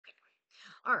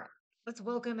All right, let's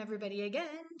welcome everybody again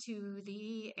to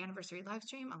the anniversary live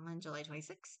stream on July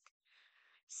 26th.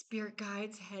 Spirit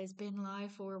Guides has been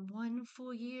live for 1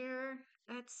 full year.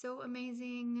 That's so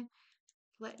amazing.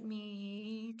 Let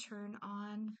me turn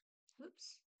on,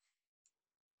 oops,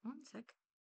 1 sec.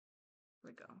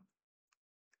 Here we go.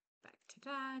 Back to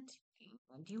that.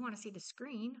 And do you want to see the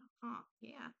screen? Oh,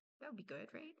 yeah, that would be good,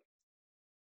 right?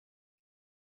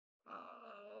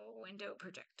 Oh, window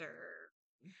projector.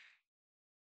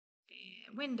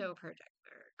 Window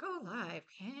projector. Go live.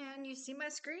 Can you see my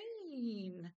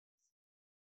screen?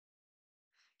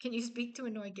 Can you speak to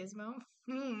Annoy Gizmo?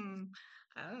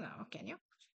 I don't know. Can you?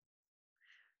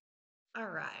 All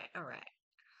right. All right.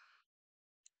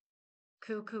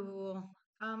 Cool, cool.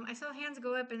 I saw hands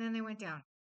go up and then they went down.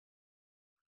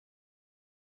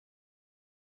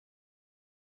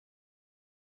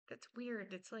 That's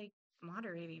weird. It's like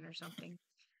moderating or something.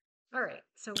 All right.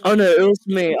 So Oh no, it was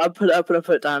me. I put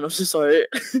it down. I'm so sorry.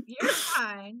 you're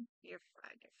fine. You're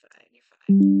fine. You're fine. You're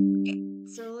fine.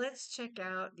 Okay. So let's check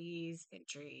out these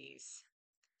entries.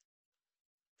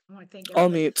 I want to thank I'll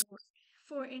everybody mute.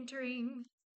 for entering.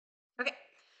 Okay.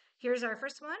 Here's our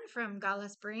first one from Gala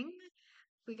Spring.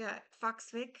 We got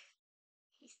Foxvic.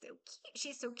 He's so cute.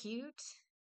 She's so cute.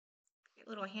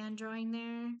 Little hand drawing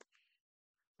there.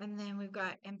 And then we've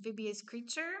got Amphibious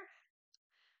Creature.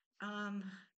 Um,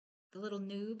 the little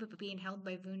noob being held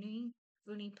by Vuni.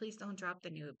 Vuni, please don't drop the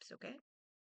noobs, okay?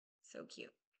 So cute.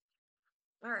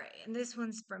 All right, and this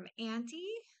one's from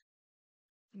Auntie.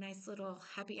 Nice little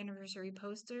happy anniversary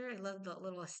poster. I love the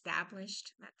little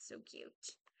established. That's so cute.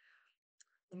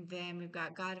 And then we've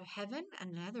got God of Heaven,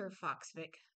 another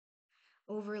Foxvic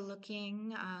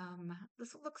overlooking.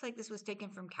 This looks like this was taken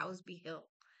from Cowsby Hill.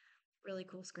 Really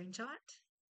cool screenshot.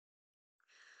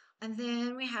 And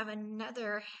then we have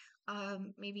another,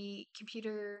 maybe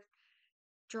computer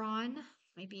drawn,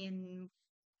 maybe in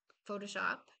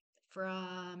Photoshop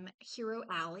from Hero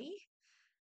Alley.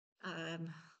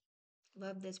 Um,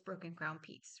 love this broken crown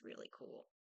piece. Really cool.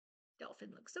 Dolphin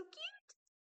looks so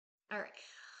cute. All right.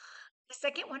 The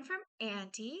second one from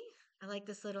Auntie. I like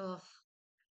this little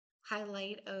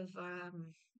highlight of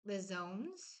the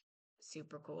zones.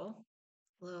 Super cool.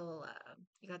 Little,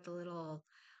 you got the little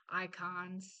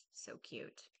icons. So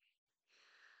cute.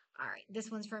 All right. This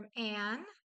one's from Anne.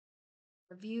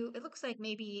 View. It looks like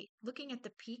maybe looking at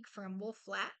the peak from Wolf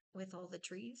Flat with all the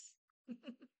trees.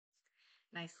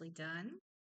 Nicely done.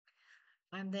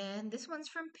 And then this one's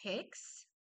from Pix.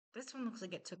 This one looks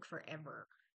like it took forever.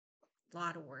 A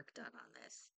lot of work done on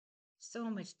this. So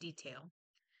much detail.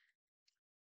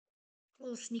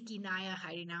 Little sneaky Naya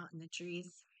hiding out in the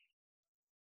trees.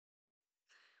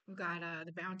 We've got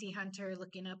the bounty hunter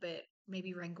looking up at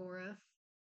maybe Rangora.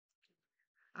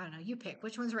 I don't know. You pick.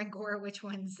 Which one's Rangora? Which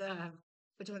one's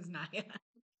Naya?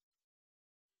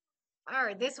 All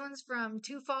right, this one's from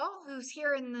Tufall, who's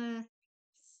here in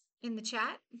the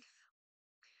chat.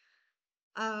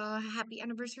 Happy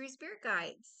anniversary, Spirit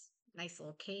Guides. Nice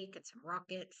little cake and some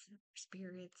rockets,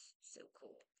 spirits. So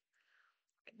cool.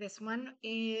 This one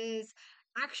is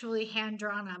actually hand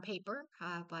drawn on paper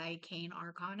by Kane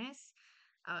Arcanis.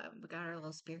 We got our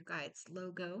little Spirit Guides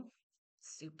logo.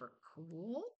 Super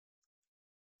cool.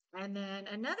 And then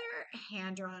another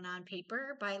hand drawn on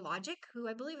paper by Logic, who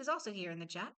I believe is also here in the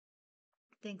chat.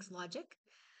 Thanks, Logic.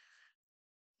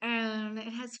 And it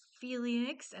has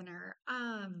Felix and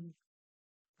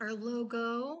our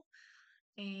logo,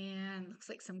 and looks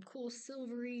like some cool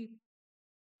silvery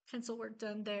pencil work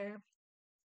done there.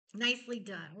 Nicely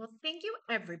done. Well, thank you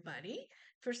everybody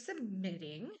for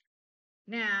submitting.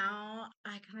 Now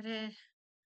I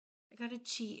gotta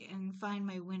cheat and find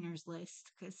my winners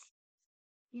list because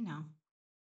I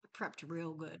prepped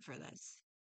real good for this.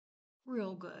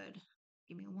 Real good.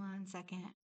 Give me 1 second.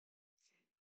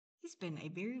 It's been a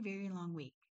very, very long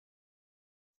week.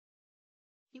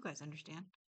 You guys understand.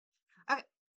 Okay.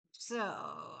 So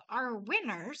our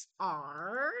winners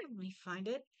are, let me find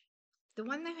it. The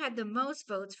one that had the most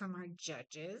votes from our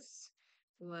judges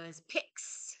was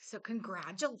Pix. So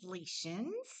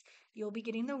congratulations. You'll be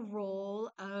getting the role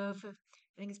of,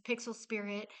 I think it's Pixel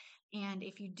Spirit. And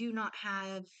if you do not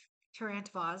have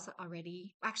Tarantvaz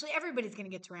already, actually everybody's going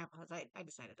to get Tarantvaz. I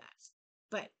decided that.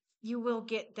 But you will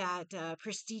get that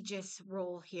prestigious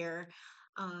role here.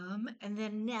 And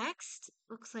then next,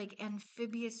 looks like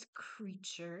amphibious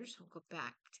creatures. We'll go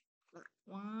back to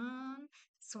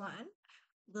this one.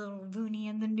 Little Looney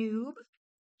and the Noob.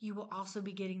 You will also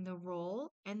be getting the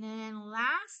role. And then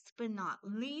last but not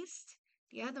least,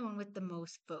 the other one with the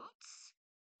most votes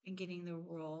and getting the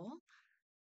role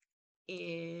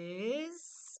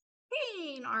is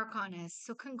Kane Arcanist.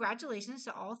 So congratulations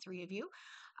to all three of you.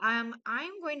 I'm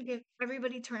going to give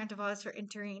everybody Tarantivas for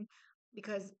entering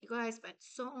because you guys spent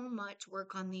so much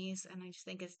work on these and I just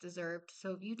think it's deserved.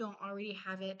 So if you don't already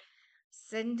have it,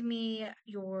 send me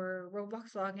your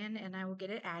Roblox login and I will get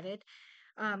it added.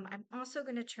 I'm also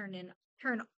going to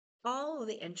turn all of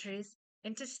the entries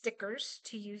into stickers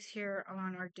to use here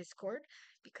on our Discord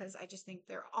because I just think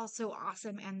they're also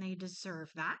awesome and they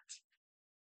deserve that.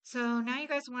 So now you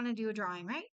guys want to do a drawing,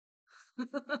 right? All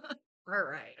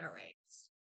right, all right.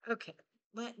 Okay,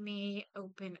 let me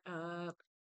open up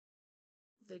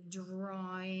the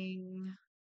drawing.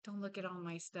 Don't look at all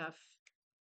my stuff.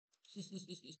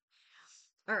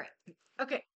 All right.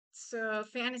 Okay. So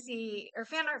fantasy or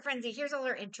fan art frenzy. Here's all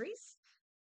our entries.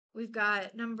 We've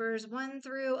got numbers 1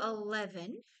 through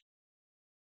 11,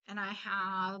 and I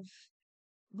have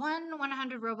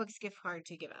 100 Robux gift card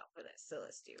to give out for this. So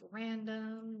let's do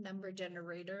random number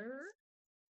generator,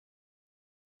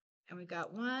 and we've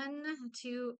got 1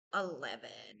 to 11.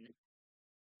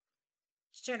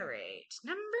 Let's generate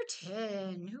number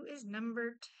 10. Who is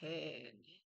number 10?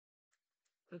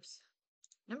 Oops.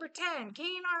 Number 10,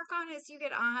 Kane Arcanist, you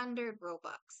get 100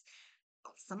 Robux.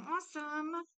 Awesome,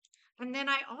 awesome. And then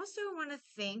I also want to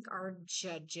thank our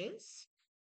judges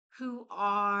who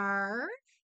are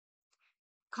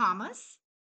Commas,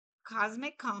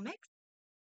 Cosmic Comics,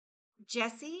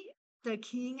 Jesse, the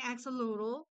King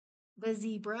Axolotl, the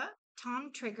Zebra,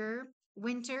 Tom Trigger,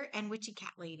 Winter, and Witchy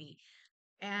Cat Lady.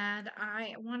 And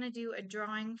I want to do a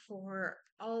drawing for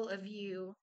all of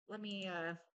you. Let me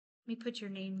put your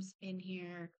names in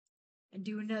here and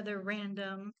do another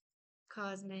random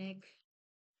cosmic.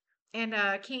 And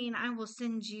Kane, I will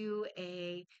send you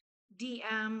a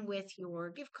DM with your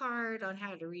gift card on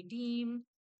how to redeem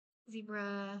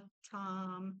Zebra,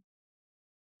 Tom,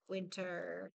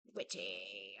 Winter,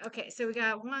 Witchy. Okay, so we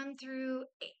got 1 through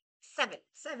 8,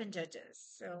 7 judges.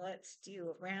 So let's do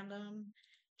a random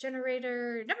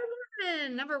generator.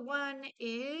 Number one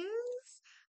is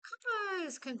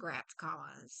Commas. Congrats,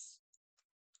 Commas.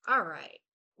 All right.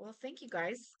 Well, thank you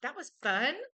guys. That was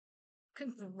fun.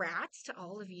 Congrats to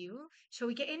all of you. Shall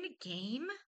we get in the game?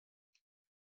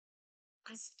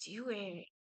 Let's do it.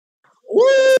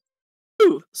 Woo!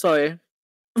 Sorry.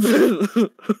 You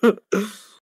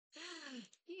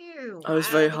I was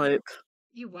very wild, hype.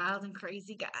 you wild and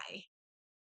crazy guy.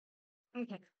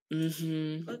 Okay,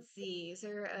 Mm-hmm. let's see. Is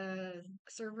there a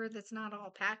server that's not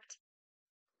all packed?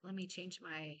 Let me change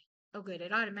my. Oh, good.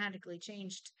 It automatically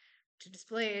changed to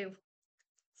display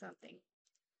something.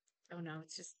 Oh no,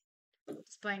 it's just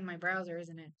displaying my browser,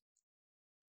 isn't it?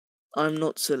 I'm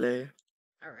not silly.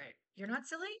 All right. You're not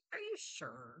silly? Are you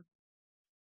sure?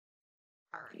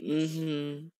 All right.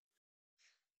 Mm-hmm.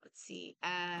 Let's see.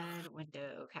 Add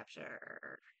window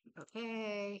capture.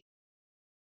 Okay.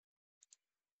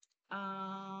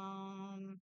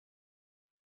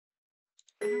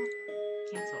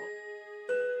 Cancel.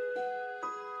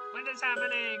 What is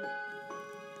happening?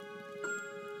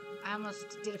 I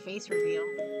almost did a face reveal.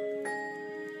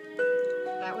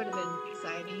 That would have been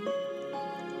exciting.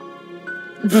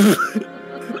 There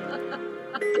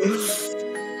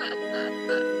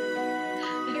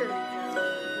we go.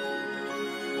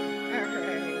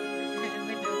 Alright. And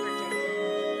window projected.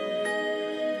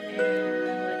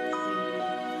 And let's see.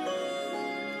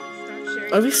 Stop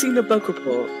sharing. Have you seen the bug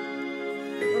report?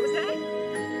 What was that?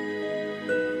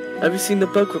 Have you seen the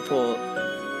bug report?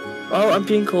 Oh, I'm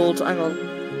being called. Hang on.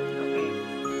 Okay.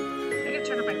 I gotta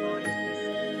turn up my volume because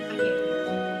I can't hear.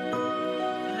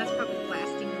 And that's probably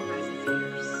blasting your guys'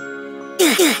 ears.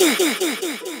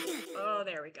 Oh,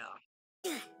 there we go.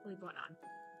 Leave one on.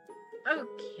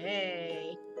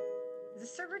 Okay. Is the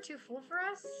server too full for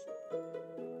us?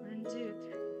 1, 2, 3.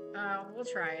 We'll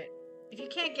try it. If you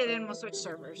can't get in, we'll switch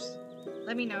servers.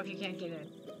 Let me know if you can't get in.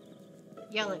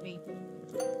 Yell at me.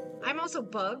 I'm also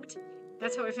bugged.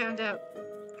 That's how I found out.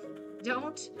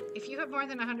 If you have more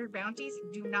than 100 bounties,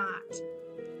 do not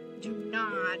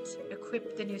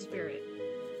equip the new spirit.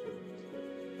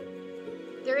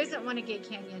 There isn't one at Gate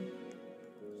Canyon.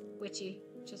 Witchy,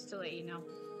 just to let you know.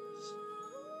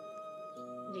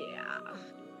 Yeah.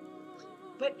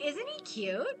 But isn't he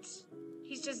cute?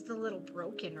 He's just a little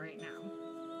broken right now.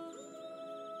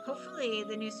 Hopefully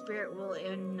the new spirit will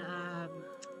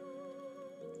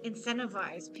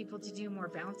incentivize people to do more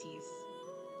bounties.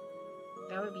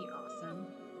 That would be awesome.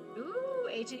 Ooh,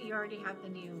 Agent, you already have the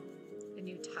new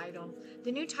title.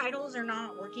 The new titles are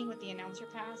not working with the announcer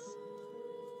pass.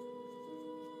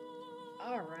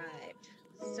 Alright.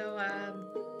 So,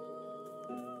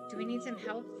 do we need some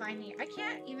help finding... I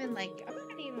can't even, I'm not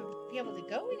gonna even be able to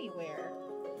go anywhere.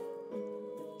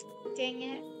 Dang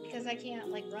it. because I can't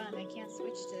like run. I can't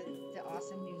switch to the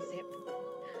awesome new zip.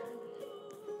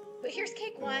 But here's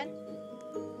cake one.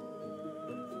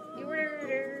 You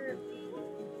were,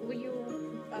 well,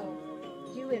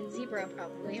 you and Zebra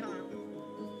probably, huh?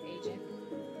 Agent.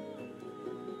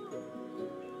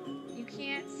 You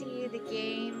can't see the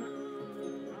game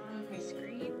on my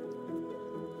screen.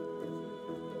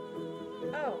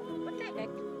 Oh, what the heck?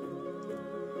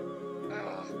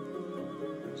 Oh,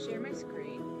 share my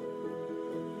screen.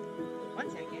 1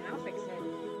 second, I'll fix it.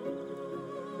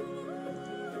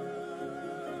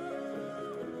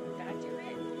 Did that do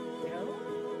it? No?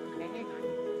 Okay, hang on.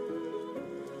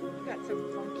 You got some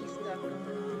funky stuff going on.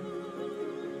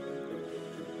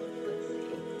 Let's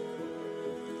see.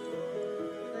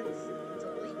 Let's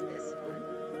delete this one.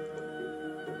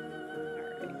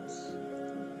 Alright.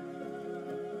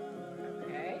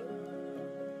 Okay.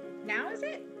 Now is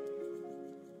it?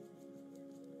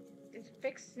 Is it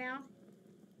fixed now?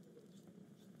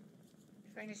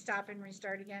 Trying to stop and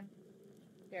restart again.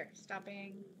 There,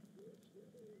 stopping.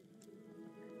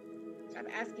 Stop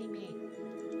asking me.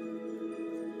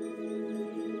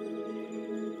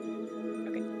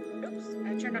 Okay. Oops. I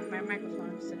turned off my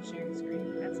microphone instead of sharing the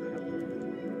screen. That's not helpful.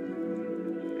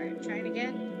 Alright, try it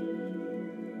again.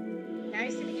 Now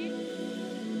you see the game?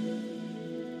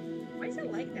 Why is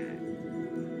it like that?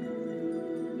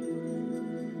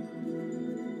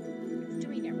 It's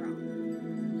doing it wrong.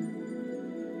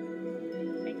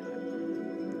 Hang on.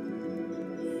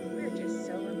 We're just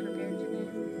so unprepared today.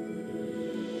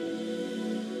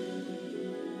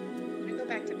 I'm gonna go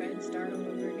back to bed and start all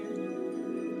over again.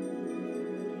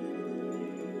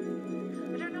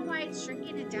 I don't know why it's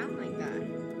shrinking it down like that.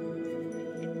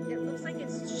 It looks like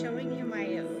it's showing you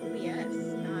my OBS,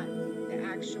 not the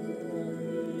actual.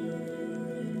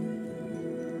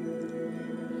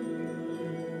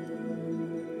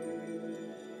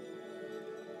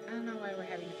 I don't know why we're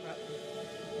having a problem.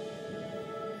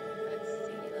 Let's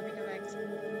see. Let me go back to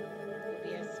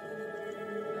OBS.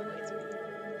 Oh,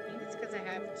 maybe it's because I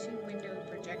have 2 window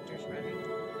projectors running.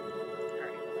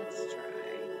 Alright, let's try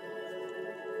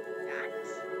that.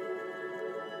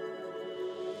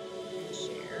 And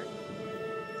share.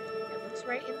 It looks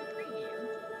right in the preview.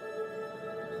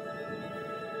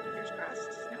 Fingers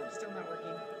crossed. No, it's still not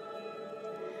working.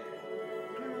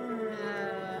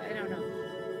 I don't know.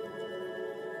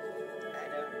 I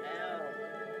don't know.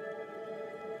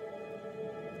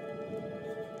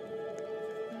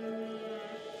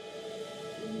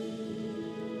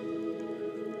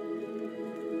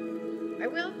 I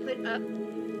will put up,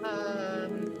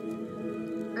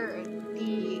 or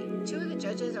the 2 of the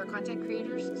judges are content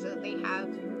creators, so they have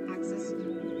access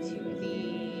to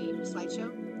the slideshow.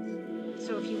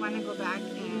 So if you want to go back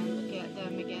and look at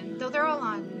them again, though they're all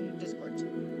on Discord, so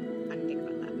I didn't think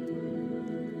about that.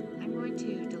 I'm going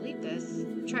to delete this.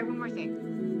 Try one more thing.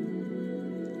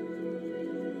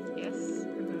 Yes,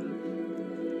 remove.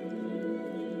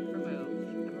 Remove.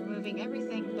 I'm removing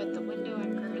everything but the window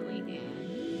I'm currently in.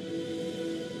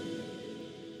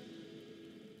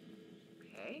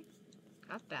 Okay,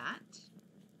 got that.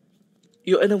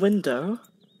 You're in a window?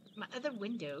 My other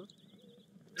window.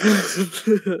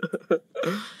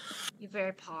 You're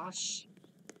very posh.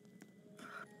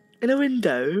 In a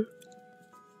window?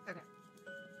 Okay.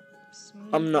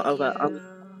 Smooth I'm not aware. video.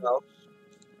 Well.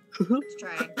 Let's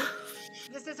try.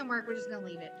 If this doesn't work, we're just gonna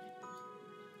leave it.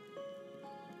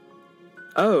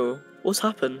 Oh, what's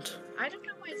happened? I don't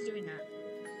know why it's doing that.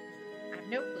 I have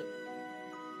no clue.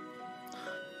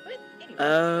 But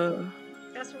anyway,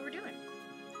 that's what we're doing.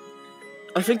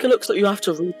 I think it looks like you have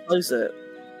to reclose it.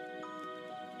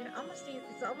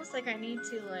 It's almost like I need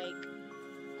to like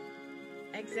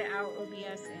exit out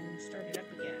OBS and start it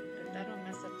up again, but that'll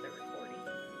mess up the recording.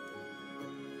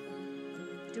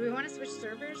 Do we want to switch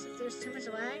servers if there's too much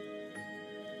lag?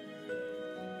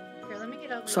 Here, let me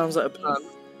get out. Sounds like a plan.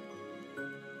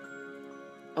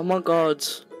 Oh my god.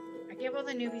 I gave all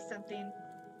the newbies something.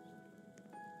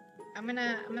 I'm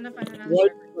gonna find another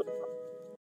What? server.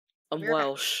 I'm We're back.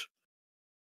 Welsh.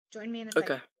 Join me in a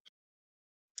second. Okay.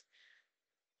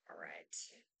 Alright.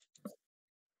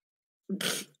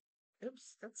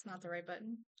 Oops, that's not the right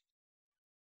button.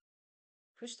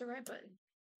 Push the right button.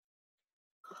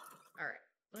 Alright,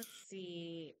 let's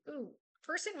see. Ooh,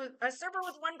 a server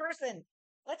with 1 person.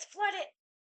 Let's flood it.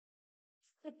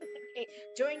 Hey,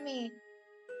 join me.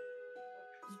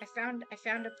 I found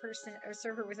a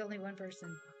server with only 1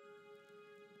 person.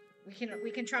 We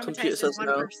can traumatize this 1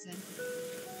 person.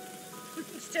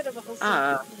 Instead of a whole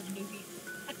server full of newbies.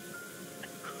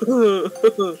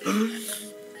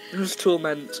 Just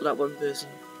torment that 1 person.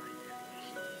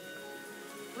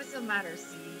 What's the matter,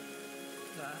 C?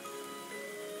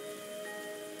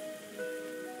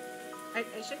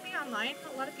 I should be online.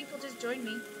 A lot of people just joined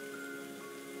me.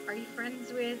 Are you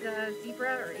friends with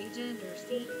Zebra or Agent or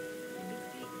C? Big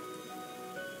C?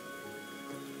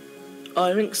 Oh,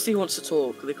 I think Steve wants to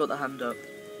talk. They got the hand up.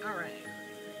 All right.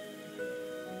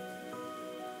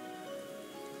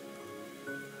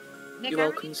 Nick, You're I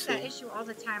welcome, run into that Steve. issue all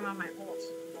the time on my ult.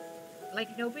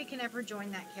 Like, nobody can ever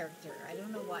join that character. I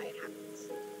don't know why it happens.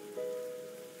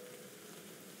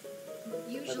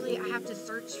 Usually, I have to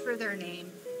search for their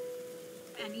name,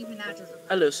 and even that doesn't work.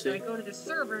 Hello, So I Steve. go to the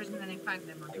servers, and then I find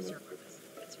them on the servers.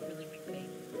 It's a really big thing.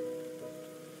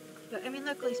 But, I mean,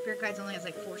 luckily, Spirit Guides only has,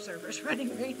 like, 4 servers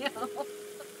running right now.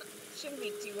 Shouldn't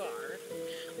be too hard.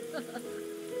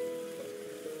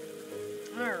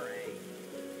 Alright.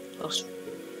 That's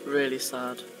really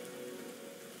sad.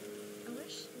 I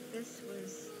wish this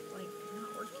was, like,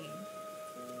 not working.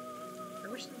 I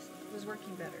wish this was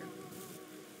working better.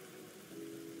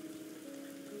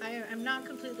 I'm not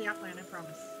completely offline, I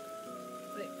promise.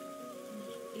 But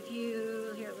if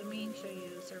you... Here, let me show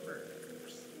you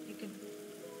servers. You can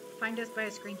find us by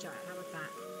a screenshot. How about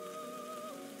that?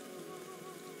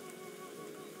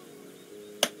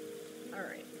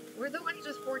 Alright. We're the ones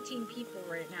with 14 people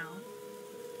right now.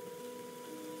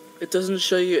 It doesn't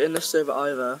show you in the server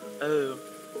either. Oh.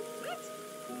 What?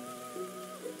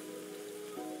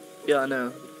 Yeah, I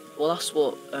know. Well, that's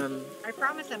what, I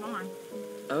promise I'm on.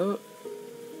 Oh.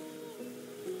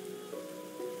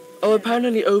 Oh,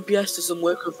 apparently OBS doesn't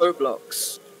work with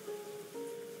Roblox.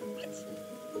 What?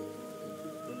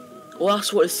 Well,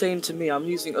 that's what it's saying to me. I'm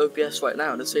using OBS right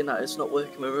now, and it's saying that it's not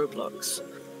working with Roblox.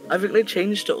 I think they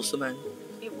changed it or something.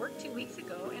 It worked 2 weeks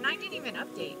ago, and I didn't even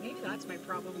update. Maybe that's my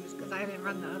problem, is because I haven't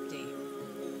run the update.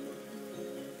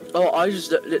 Oh, I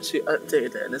just literally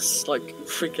updated it, and it's like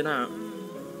freaking out.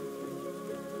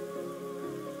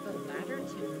 The ladder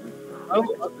to... Oh,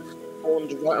 I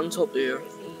spawned right on top of you. There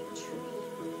is a tree.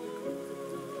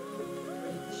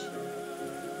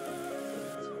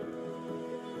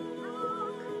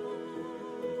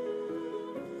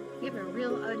 We have a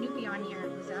real newbie on here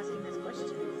who's asking us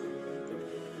questions.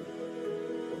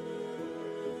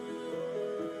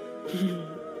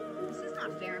 This is not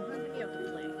fair. I'm going to be able to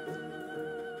play.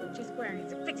 She's Square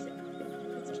needs to fix it.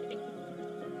 Just kidding.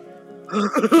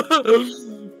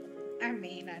 I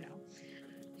mean, I know.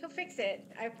 He'll fix it.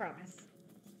 I promise.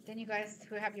 Then you guys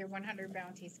who have your 100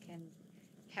 bounties can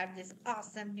have this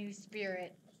awesome new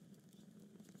spirit.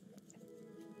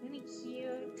 Isn't he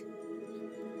cute?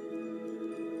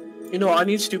 You know, I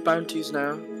need to do bounties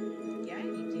now. Yeah,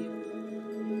 you do.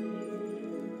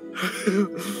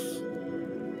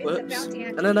 It's a Whoops. bounty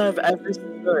hunter. And then I have every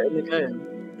spirit in the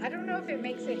game. I don't know if it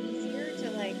makes it easier to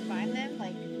like find them.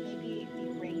 Like maybe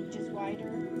the range is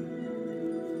wider.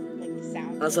 Like the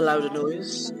sound. That's a louder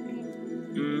noise.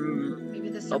 Maybe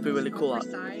the That'll be really cool.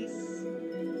 Precise.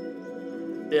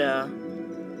 Yeah. I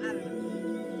don't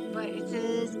know. But it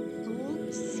says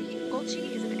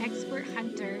Golchi is an expert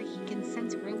hunter. He can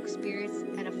sense rogue spirits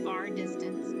at a far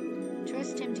distance.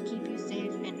 Trust him to keep you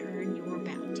safe and earn your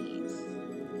bounties.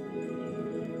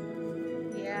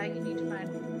 Yeah, you need to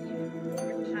find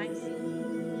your time seed.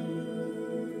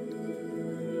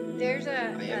 There's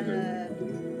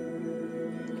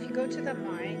if you go to the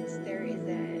mines, there is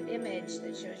an image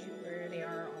that shows you where they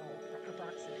are all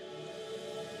approximately.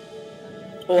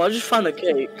 Oh, I just found a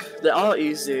cake. They are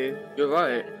easy. You're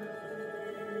right.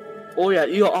 Oh yeah,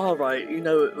 you are right. You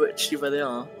know literally where they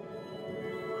are.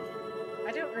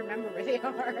 I don't remember where they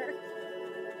are.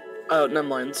 Oh, never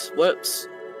mind. Whoops.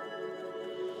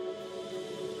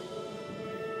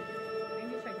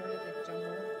 Maybe if I go to the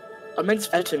jungle. I'm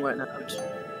editing right now.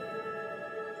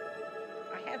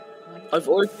 I have one. I've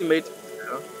already made it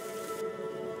now.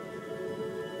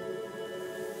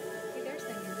 Hey, there's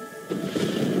the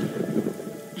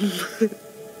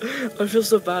newbie. I feel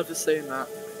so bad for saying that.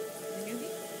 The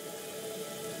newbie?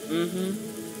 Mm-hmm.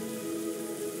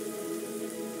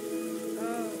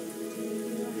 Oh, do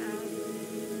you have...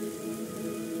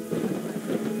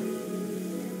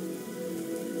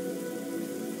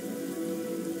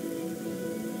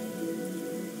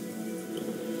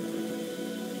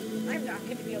 I'm not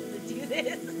going to be able to do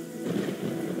this.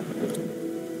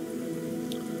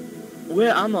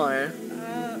 Where am I?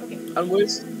 Okay. And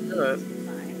where's the spirit?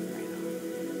 Fine, right on.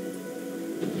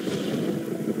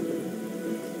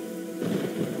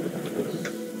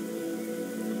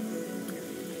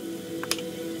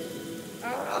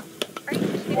 Oh, are you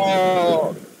kidding me?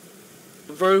 Oh,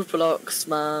 Roblox,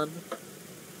 man.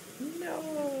 No.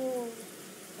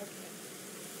 Okay.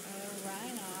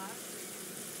 Rhinoc.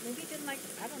 Maybe it didn't like.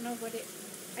 I don't know what it.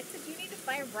 I said you need to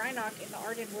find Rhinoc in the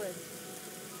Arden Woods.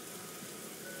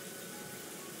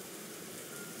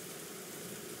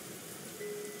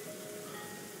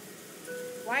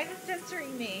 Why is it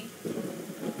censoring me?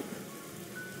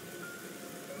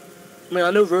 I mean,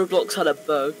 I know Roblox had a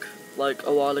bug, like,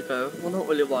 a while ago. Well, not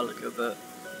really a while ago, but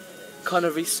kind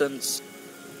of recent,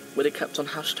 where they kept on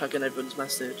hashtagging everyone's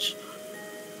message.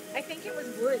 I think it was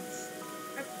Woods.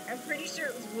 I'm pretty sure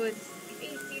it was Woods.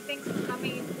 Hey, C, thanks for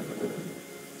coming.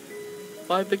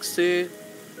 Bye, Big C.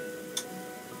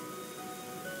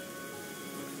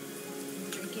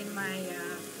 Drinking my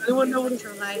Anyone know what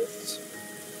electrolytes.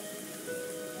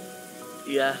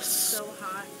 Yes. So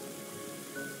hot.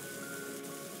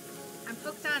 I'm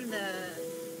hooked on the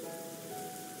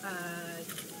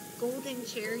golden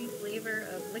cherry flavor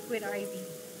of Liquid IV.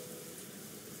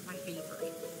 My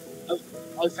favorite.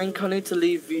 I think I need to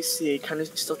leave VC. Can you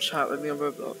still chat with me on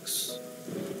Roblox?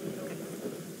 Okay.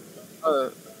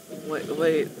 Oh,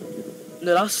 wait.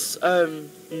 No, that's,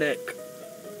 Nick.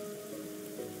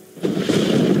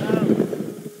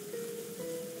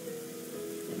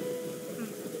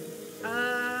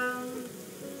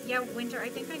 Yeah, Winter, I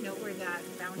think I know where that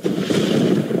bounty is.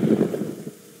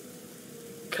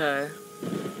 Okay.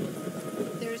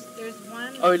 There's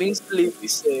one. Oh, he needs to leave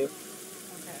VC.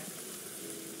 Okay.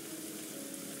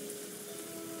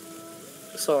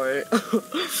 Sorry.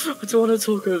 I don't want to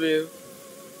talk over you.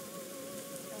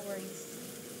 No worries.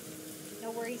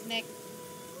 No worries, Nick.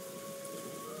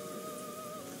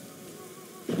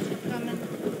 Coming.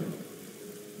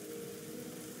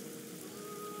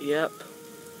 Yep.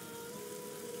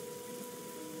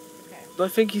 Okay. But I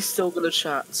think he's still gonna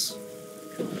chat.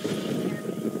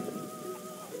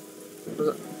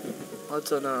 I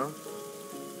don't know.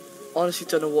 Honestly,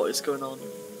 don't know what is going on.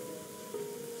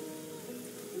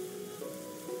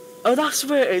 Oh, that's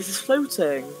where it is. It's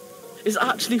floating. It's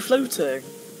actually floating.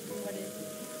 What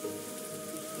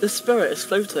is? The spirit is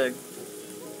floating.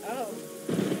 Oh.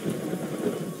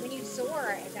 When you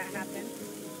soar, that happens.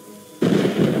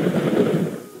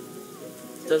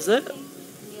 Does it?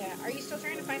 Yeah. Are you still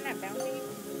trying to find that bounty?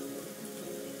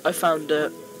 I found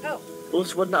it. Oh. It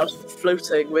was one that was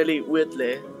floating really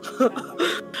weirdly.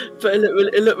 But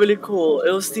it looked really cool.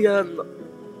 It was the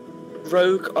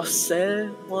Rogue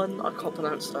Osir one. I can't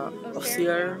pronounce that.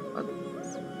 Osir.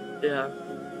 Yeah.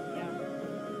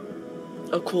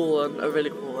 Yeah. A cool one. A really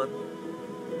cool one.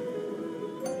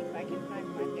 If I can find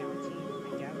my bounty, I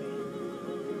doubt it.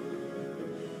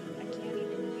 I can't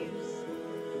even use.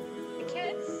 I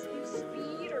can't use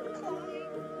speed or climb.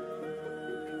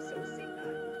 I'm so sad.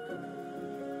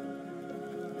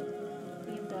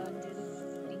 Being bugged is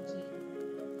stinky.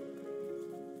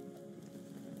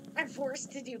 I'm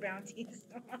forced to do bounties.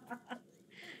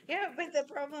 Yeah, but the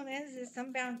problem is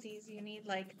some bounties you need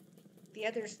like the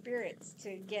other spirits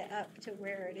to get up to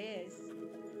where it is.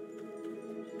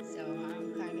 So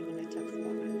I'm kind of in a tough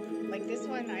spot. Like this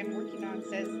one I'm working on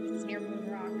says it's near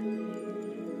Moon Rock.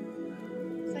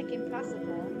 It's like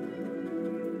impossible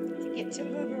to get to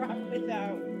Moon Rock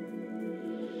without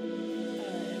a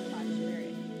clock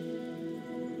spirit.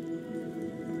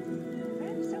 I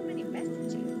have so many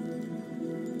messages.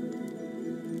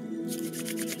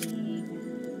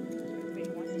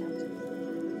 Everybody wants to talk to me.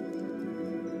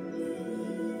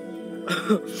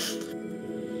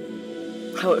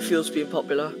 How it feels being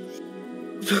popular. I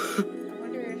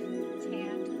wonder if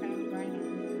Tanned found Rhino.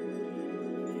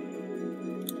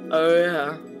 Oh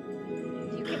yeah.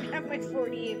 You can have my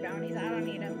 48 bounties. I don't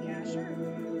need them. Yeah, sure.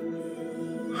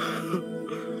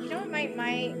 You know what?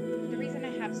 The reason I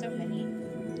have so many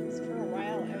is for a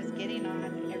while I was getting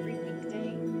on every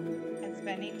weekday and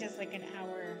spending just like an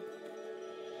hour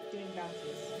doing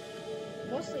bounties.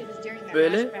 Mostly it was during the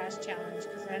Really? Ash Bash challenge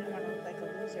because I didn't want to look like a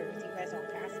loser with you guys all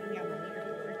passing me on the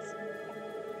leaderboards.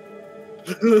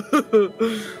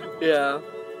 Yeah.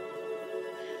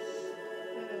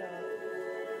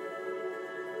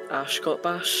 Ash got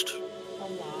bashed. A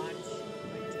lot.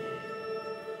 I did.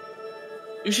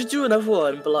 You should do another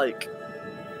one, but like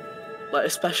a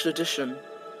special edition.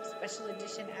 Special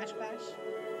edition Ash Bash.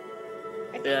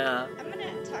 Yeah. I'm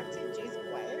gonna talk to Jace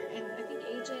Wire, and I think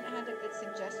Agent had a good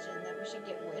suggestion that we should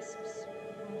get wisps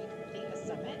when we complete a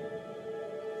summit.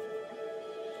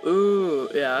 Ooh,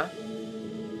 yeah. I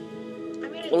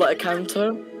mean, Or like a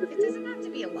counter. It doesn't have to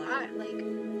be a lot. Like,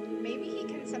 maybe he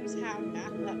can somehow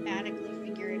mathematically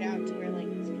figure it out to where, like,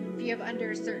 if you have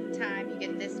under a certain time, you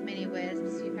get this many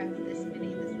wisps. You have this many.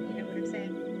 You know what I'm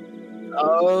saying?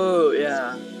 Oh,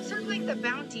 yeah. Sort of like the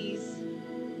bounties,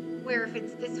 where if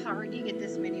it's this hard, you get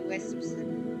this many wisps.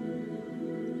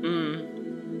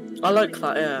 I like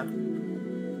that, yeah.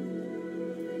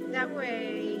 That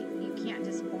way, you can't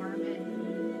just farm it.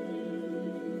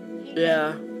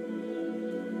 Yeah.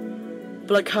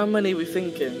 But like, how many are we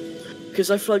thinking?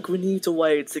 Because I feel like we need a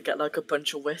way to get like a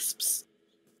bunch of wisps.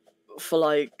 for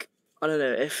like, I don't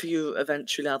know, if you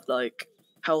eventually have like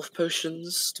health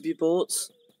potions to be bought.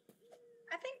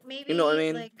 I think You know what I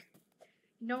maybe mean? like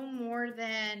no more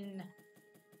than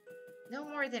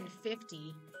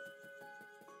 50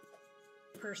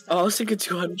 per Oh, I summit. was thinking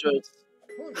 200.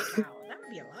 Holy cow, that would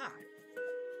be a lot.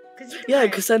 Because you can Yeah, buy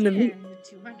because a then the skin with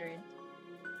 200.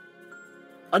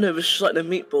 I know, it's just like the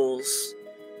meatballs.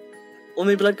 Or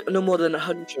maybe like no more than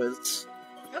 100.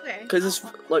 Okay. Because it's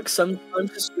like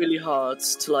sometimes it's really hard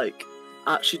to like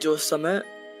actually do a summit.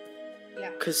 Yeah.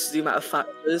 Because the amount of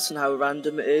factors and how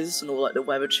random it is and all like the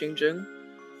weather changing.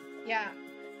 Yeah.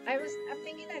 I'm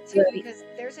thinking that too Yeah. because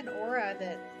there's an aura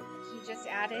that he just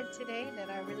added today that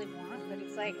I really want, but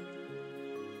it's like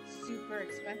super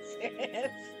expensive.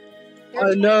 They're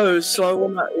I know, 21K. so I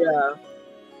want that, yeah.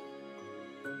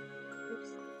 Oops,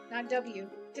 not W,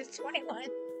 just 21.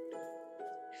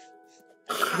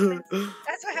 That's what happens.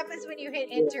 That's what happens when you hit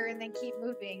enter and then keep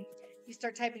moving. You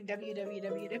start typing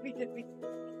www.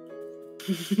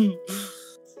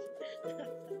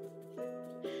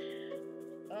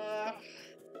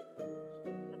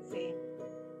 Let's see.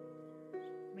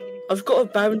 I've got a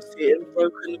bounty in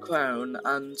Broken Crown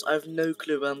and I have no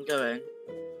clue where I'm going.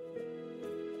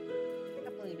 I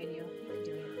believe in you. You can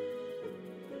do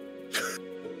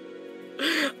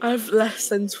it. I have less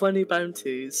than 20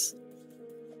 bounties.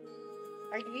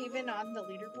 Are you even on the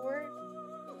leaderboard?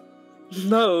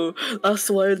 No, that's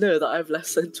why I know that I have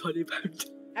less than 20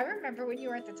 bounties. I remember when you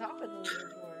were at the top of the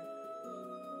leaderboard.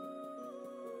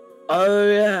 Oh,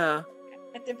 yeah.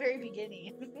 At the very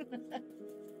beginning.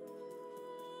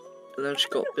 And then she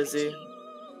got busy.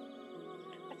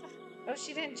 Oh,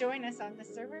 she didn't join us on the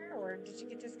server, or did you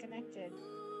get disconnected?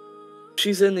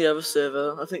 She's in the other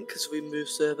server, I think because we moved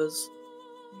servers.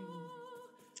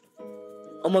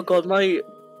 Oh my god, my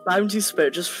bounty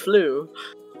spirit just flew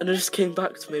and it just came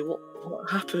back to me. What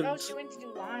happened? Oh, she went to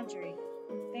do laundry.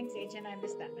 Thanks, agent. I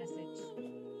missed that message.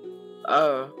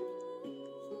 Oh.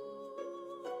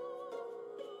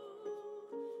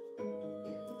 I'm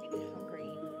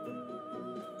hungry.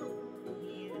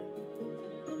 Yeah.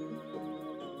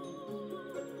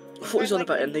 I thought he was on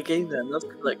about ending the game then. I was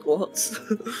like, what?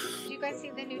 Do you guys see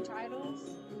the new titles?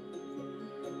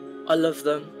 I love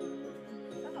them.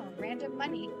 Oh, random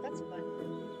money. That's fun.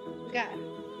 We got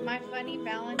My Funny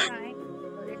Valentine,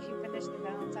 or if you finish the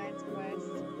Valentine's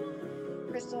quest.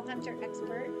 Crystal Hunter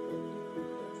Expert.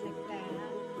 Looks like that.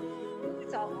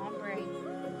 It's all ombre.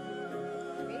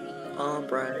 Pretty.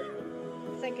 Ombre.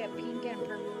 It's like a pink and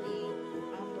purpley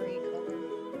ombre color.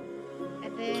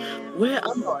 And then Where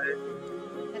am I?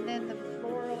 And then the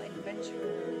Floral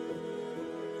Adventurer.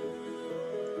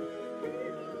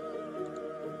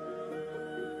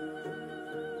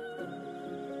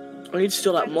 I need to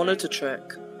do that monitor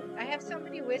trick. I have so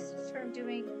many wisps from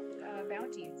doing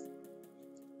bounties.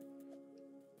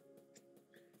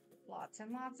 Lots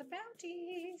and lots of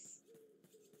bounties.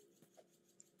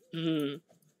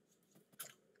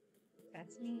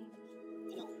 That's me.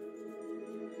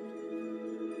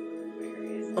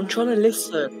 I'm trying to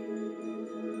listen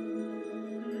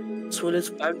to all his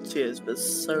bounties, but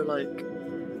it's so like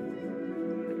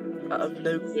I have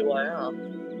no clue who I am.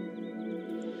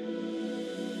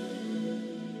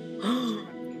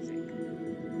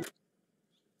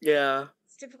 Yeah.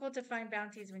 It's difficult to find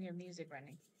bounties when you have music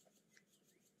running.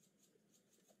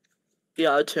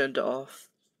 Yeah, I turned it off.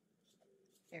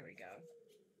 There we go.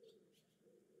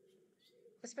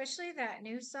 Especially that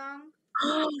new song.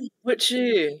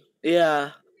 Witchy.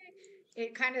 Yeah.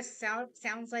 It kind of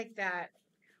sounds like that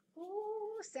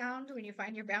sound when you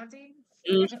find your bounty.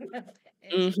 Yeah.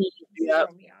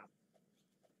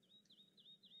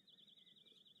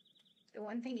 The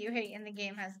one thing you hate in the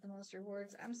game has the most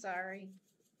rewards. I'm sorry.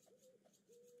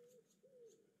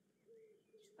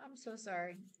 I'm so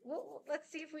sorry. Well,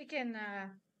 let's see if we can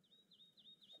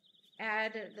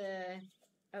add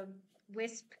a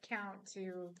wisp count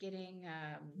to getting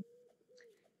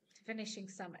to finishing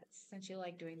summits, since you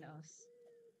like doing those.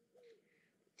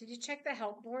 Did you check the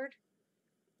help board?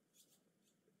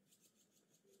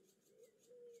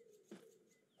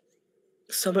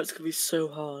 Summits can be so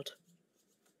hard.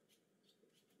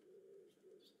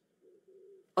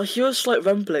 I hear a slight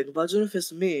rumbling, but I don't know if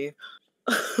it's me.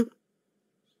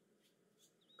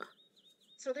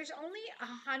 So there's only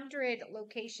 100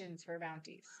 locations for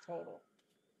bounties total.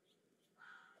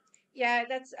 Yeah,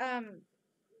 that's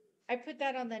I put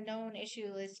that on the known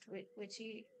issue list, which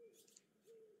he.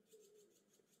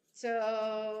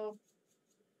 So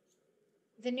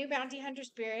the new bounty hunter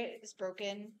spirit is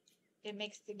broken. It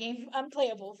makes the game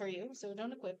unplayable for you, so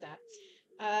don't equip that.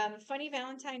 Funny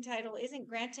Valentine title isn't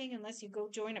granting unless you go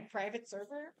join a private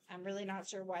server. I'm really not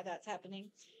sure why that's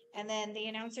happening. And then the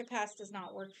announcer pass does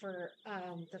not work for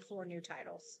the 4 new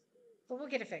titles. But we'll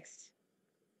get it fixed.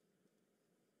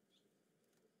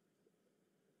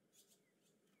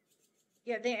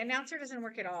 Yeah, the announcer doesn't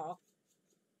work at all.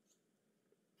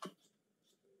 But,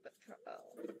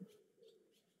 oh.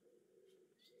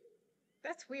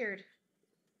 That's weird.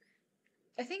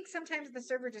 I think sometimes the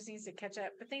server just needs to catch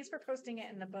up. But thanks for posting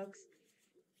it in the bugs.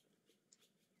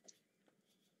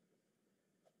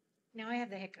 Now I have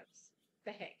the hiccups.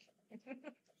 The heck.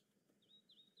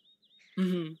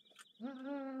 Mhm.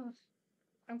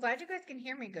 I'm glad you guys can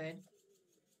hear me good.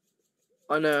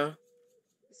 I know.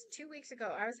 It's 2 weeks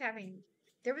ago.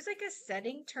 There was like a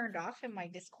setting turned off in my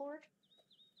Discord.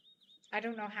 I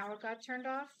don't know how it got turned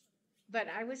off, but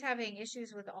I was having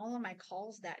issues with all of my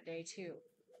calls that day too.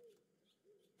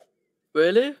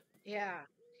 Really? Yeah.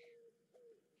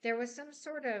 There's some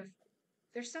sort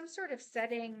of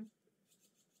setting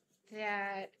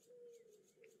that,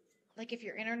 like, if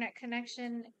your internet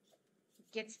connection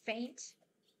gets faint,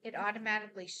 it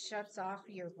automatically shuts off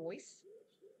your voice.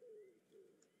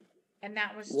 And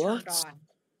that was turned What? on.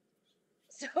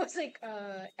 So it's like,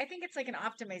 I think it's like an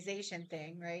optimization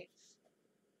thing, right?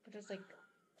 But it's like,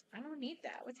 I don't need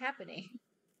that. What's happening?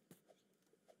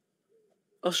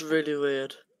 That's really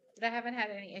weird. But I haven't had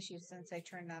any issues since I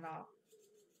turned that off.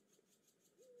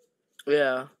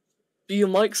 Yeah. But your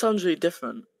mic sounds really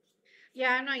different.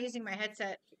 Yeah, I'm not using my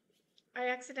headset. I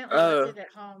accidentally Oh. left it at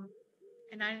home,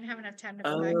 and I didn't have enough time to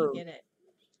go back Oh. and get it.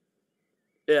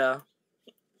 Yeah.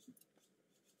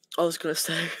 I was gonna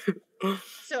say.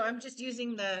 So I'm just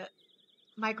using the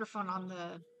microphone on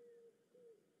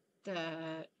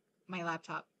my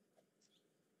laptop.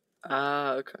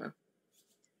 Ah, okay.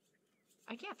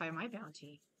 I can't find my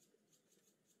bounty.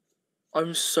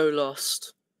 I'm so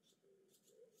lost.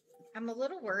 I'm a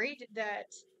little worried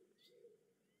that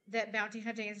bounty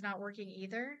hunting is not working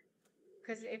either.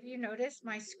 Because if you notice,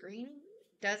 my screen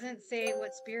doesn't say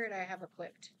what spirit I have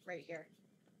equipped right here.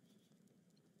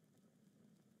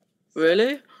 So,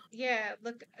 Really? yeah,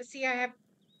 look, see, I have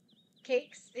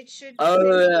cakes. It should Oh,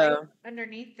 say yeah. right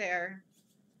underneath there.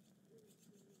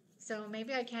 So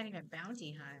maybe I can't even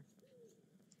bounty hunt.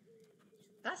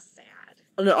 That's sad.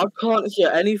 Oh, no, I can't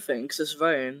hear anything because it's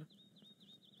rain.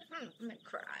 I'm gonna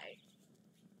cry.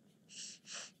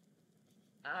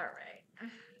 Alright.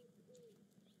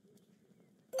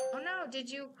 Oh no, did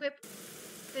you equip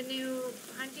the new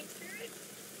hunting spirit?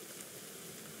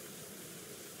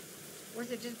 Or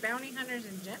is it just bounty hunters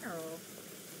in general?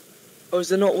 Oh,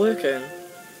 is it not working?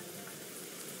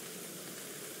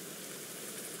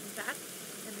 That's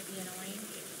gonna be annoying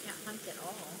if you can't hunt at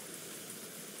all.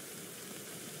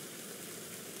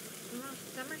 Well,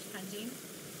 Summer's hunting.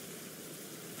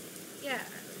 Yeah,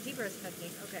 Zebra's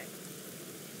hunting. Okay.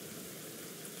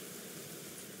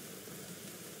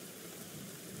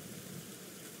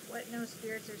 What no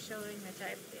spirits are showing the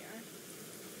type they are.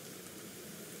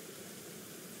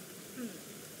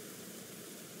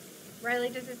 Riley,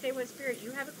 does it say what spirit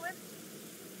you have equipped?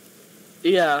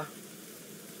 Yeah.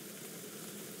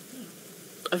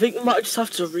 I think you might just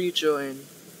have to rejoin.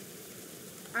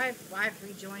 I've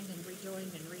rejoined and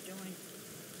rejoined and rejoined.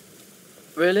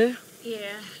 Really?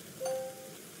 Yeah.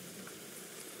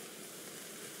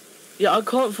 Yeah, I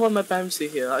can't find my bounty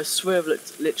here. I swear I've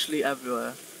looked literally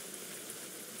everywhere.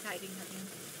 It's hiding from you.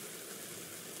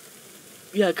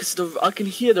 Yeah, because I can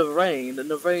hear the rain, and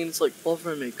the rain's like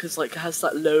bothering me because like it has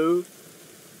that low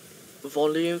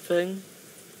volume thing.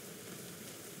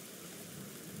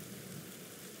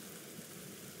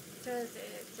 Does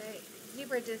it say,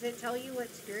 Zebra, does it tell you what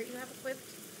spirit you have equipped?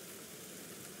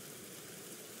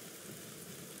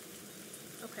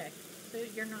 Okay, so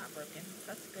you're not broken.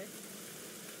 That's good.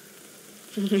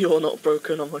 You're not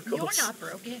broken, oh my god. You're not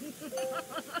broken.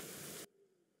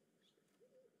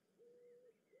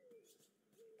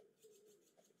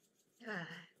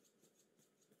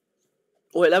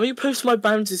 Wait, let me post my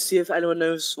bounty to see if anyone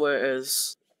knows where it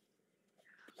is.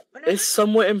 Oh, no, It's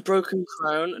somewhere in Broken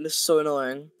Crown, and it's so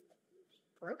annoying.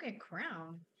 Broken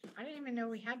Crown? I didn't even know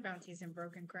we had bounties in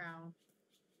Broken Crown.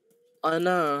 I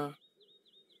know.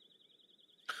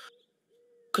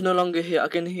 Can no longer hear. I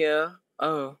can hear.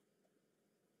 Oh.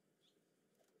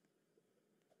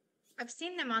 I've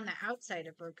seen them on the outside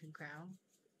of Broken Crown.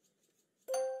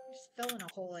 I just fell in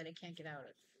a hole that I can't get out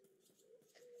of.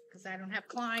 Because I don't have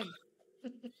climb.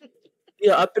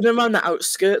 Yeah, I've been around the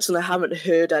outskirts and I haven't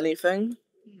heard anything.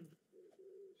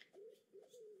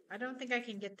 I don't think I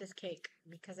can get this cake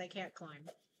because I can't climb.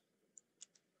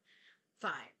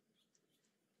 Fine.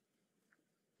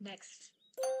 Next.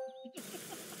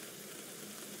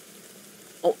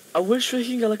 Oh, I wish we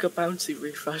could get like a bouncy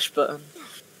refresh button.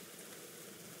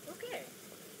 Okay,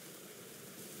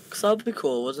 Cause that'd be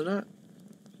cool, wouldn't it?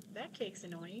 that cake's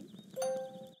annoying.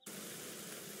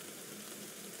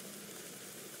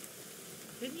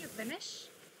 Didn't you finish?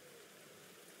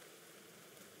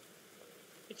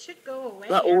 It should go away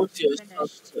That after audio you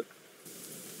sounds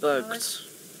finished. bugs.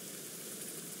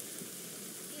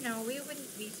 You know, we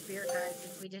wouldn't be spirit guides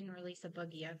if we didn't release a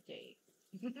buggy update.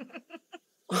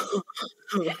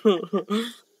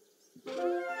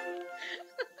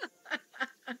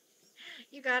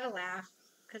 You gotta laugh,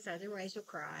 because otherwise you'll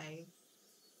cry.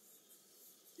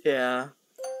 Yeah.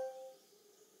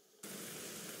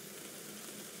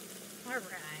 Alright.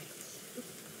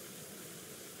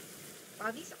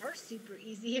 Wow, these are super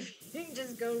easy if you can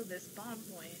just go to the spawn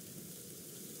point.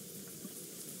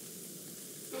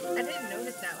 I didn't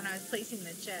notice that when I was placing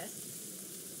the chest.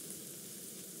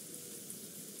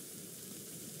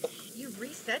 You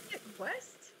reset the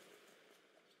quest?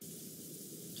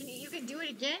 You can do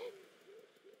it again?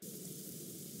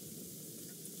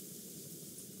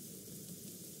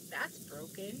 That's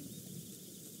broken.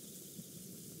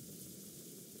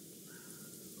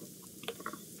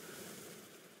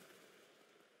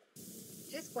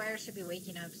 This Squire should be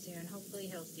waking up soon. Hopefully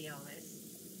he'll see all this.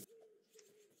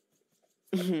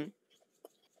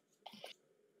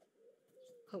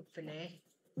 Hopefully.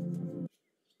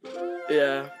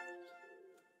 Yeah.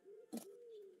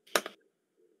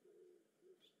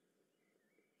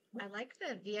 I like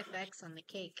the VFX on the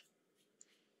cake.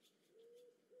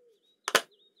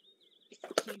 It's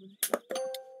cute.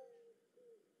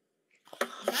 I'm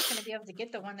not going to be able to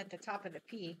get the one at the top of the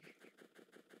peak.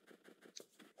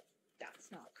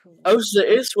 That's not cool. Oh, so there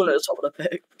is one at the top of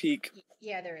the peak.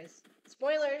 Yeah, there is.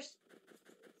 Spoilers!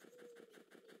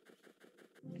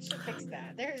 It should fix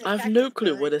that. There's a I have no cactus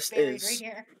clue bird where this buried is. right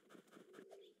here.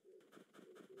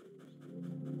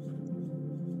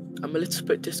 I'm a little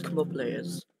bit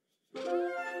discombobulated.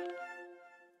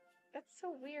 That's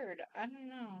so weird. I don't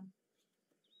know.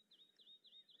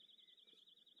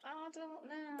 I don't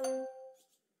know.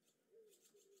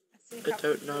 Let's see I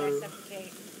don't know. I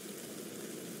suffocate.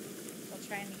 We'll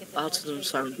try and get the That doesn't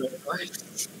sound good, right?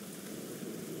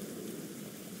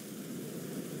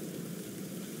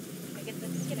 I get the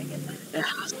biscuit, I get that.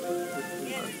 Yeah.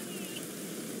 Yay!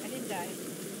 I didn't die.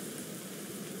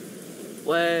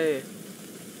 Way.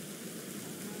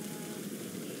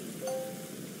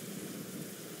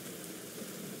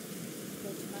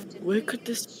 Where could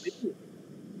this be?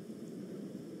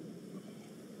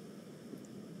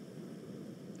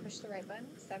 Push the right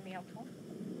buttons, that'd be helpful.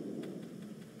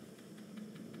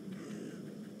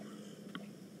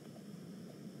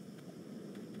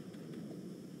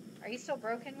 Are you still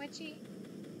broken, Witchy?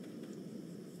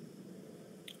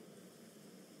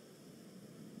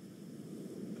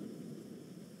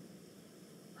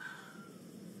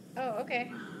 Oh,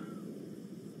 okay.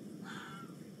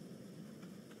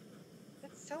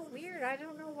 That's so weird. I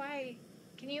don't know why.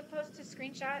 Can you post a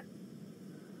screenshot?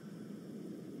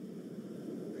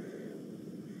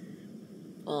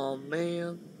 Oh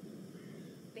man.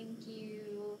 Thank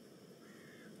you.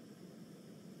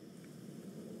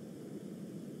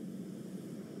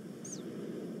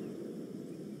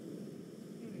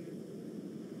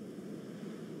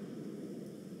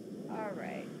 All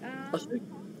right.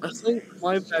 I think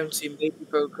my bouncy may be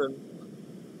broken.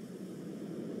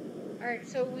 All right.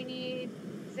 So we need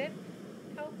Zip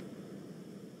help.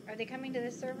 Are they coming to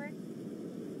this server?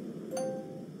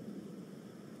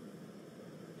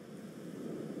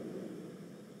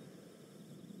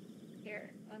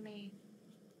 Here, let me.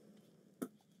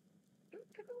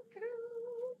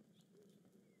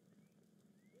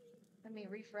 Let me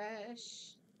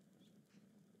refresh.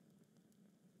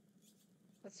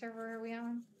 What server are we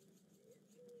on?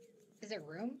 Is it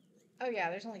room? Oh yeah,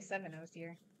 there's only 7 O's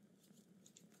here.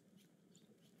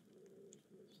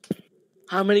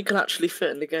 How many can actually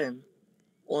fit in the game?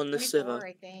 On the 24, server?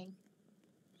 I think.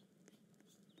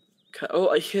 Okay. Oh,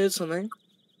 I heard something.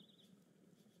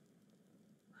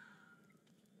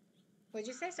 What'd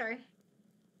you say? Sorry.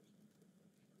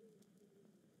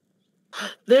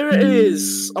 There it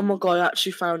is! Oh my god, I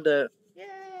actually found it.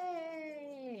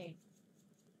 Yay!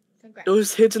 Congrats. It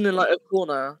was hidden in like a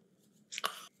corner.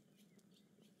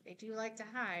 They do like to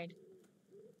hide.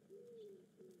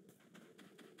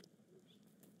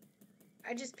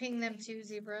 I just pinged them too,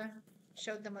 Zebra.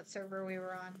 Showed them what server we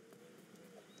were on.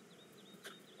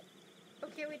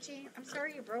 Okay, Witchy. I'm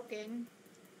sorry you're broken.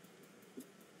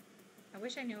 I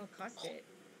wish I knew what cost it.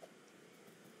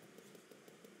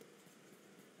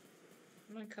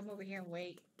 I'm gonna come over here and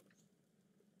wait.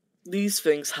 these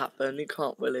things happen. You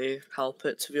can't really help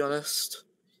it, to be honest.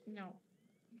 No.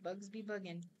 Bugs be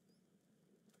bugging.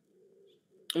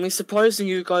 I mean, surprising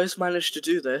you guys managed to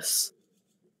do this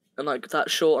in like that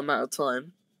short amount of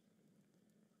time.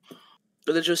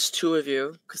 But there's just two of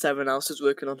you, because everyone else is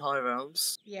working on high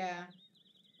rounds. Yeah.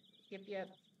 Yep.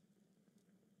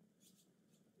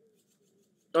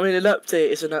 I mean, an update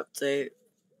is an update.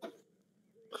 Yep.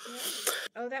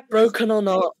 Oh, that Broken or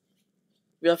not,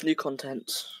 we have new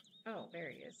content. Oh, there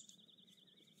he is.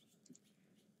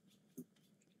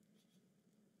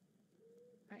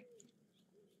 Right.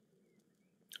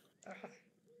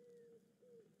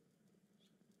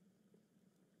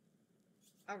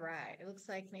 All right. It looks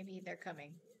like maybe they're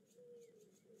coming.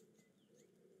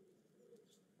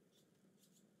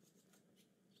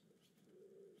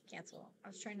 Cancel. I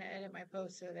was trying to edit my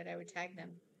post so that I would tag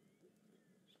them.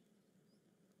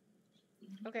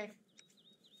 Okay.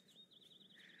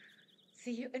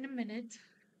 See you in a minute.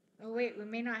 Oh, wait. We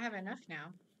may not have enough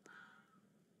now.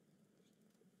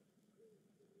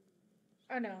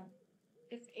 Oh, no.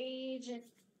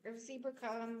 If Zebra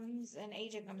comes and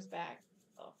Agent comes back.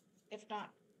 Oh, if not,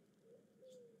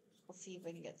 we'll see if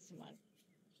we can get someone.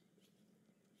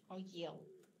 I'll yell.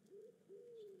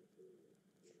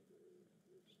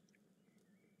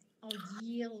 I'll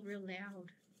yell real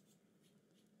loud.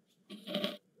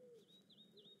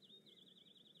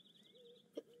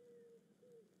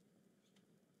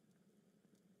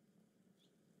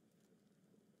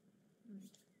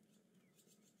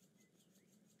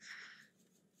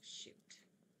 Shoot.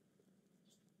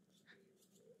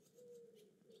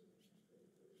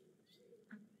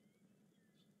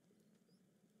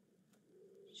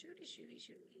 Shooty.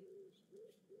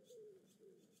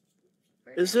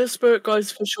 Is this Spirit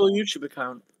Guide's official YouTube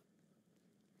account?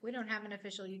 We don't have an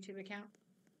official YouTube account.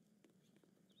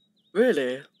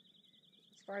 Really? As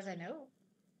far as I know.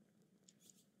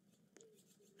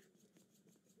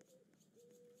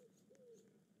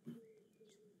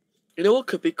 You know what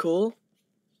could be cool?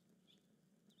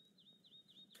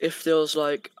 If there was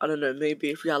like, I don't know, maybe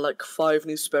if we had like 5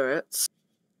 new spirits,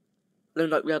 then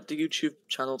like we had the YouTube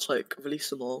channel to like release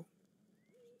them all.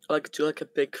 Like do like a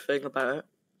big thing about it.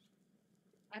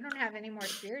 I don't have any more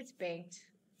spirits banked.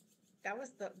 That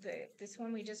was this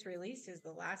one we just released is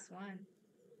the last one.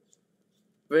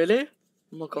 Really?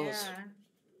 Oh my god. Yeah.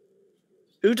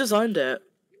 Who designed it?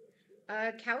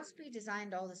 Cowsby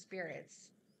designed all the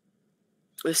spirits.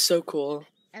 It's so cool.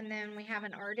 And then we have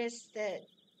an artist that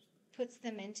puts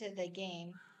them into the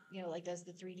game, you know, like does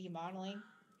the 3D modeling.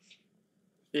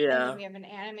 And Yeah. then we have an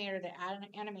animator that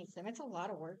animates them. It's a lot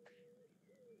of work.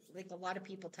 Like a lot of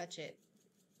people touch it.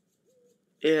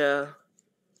 Yeah.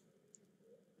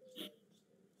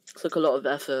 It's like a lot of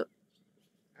effort.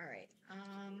 All right.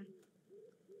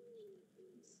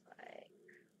 It's like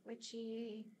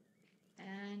Witchy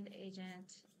and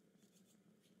Agent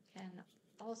can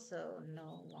also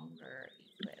no longer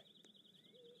equip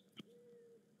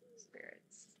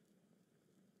spirits.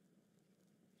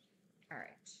 All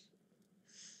right.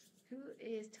 Who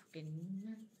is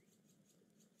talking?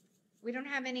 We don't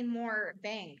have any more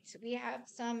banked. We have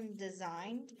some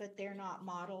designed, but they're not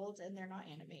modeled and they're not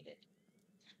animated.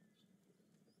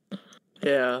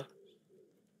 Yeah.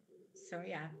 So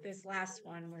yeah, this last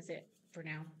one was it for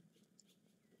now.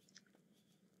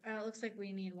 It looks like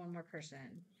we need one more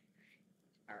person.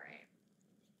 All right.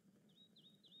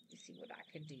 Let's see what I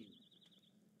could do.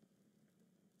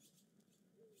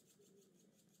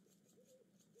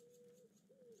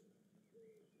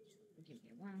 Give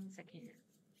me 1 second.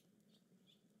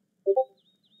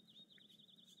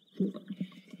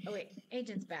 Oh wait,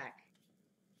 Agent's back.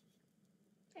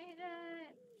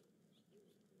 Agent.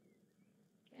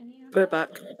 Can you Put it back.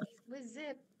 with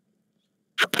Zip?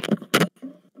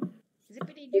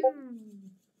 Zippity doo.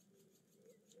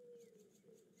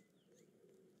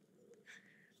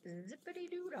 Zippity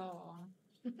doo dah.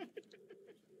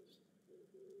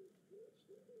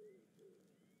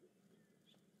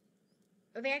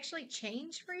 Oh, they actually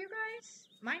change for you guys?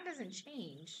 Mine doesn't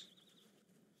change.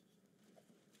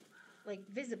 Like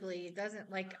visibly, it doesn't,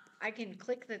 like I can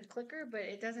click the clicker, but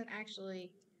it doesn't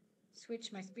actually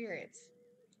switch my spirits.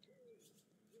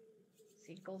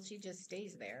 See, Gulchi just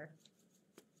stays there.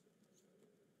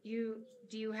 Do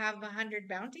you have 100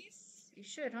 bounties? You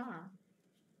should, huh?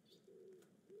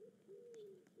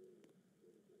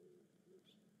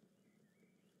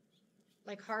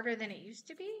 Like harder than it used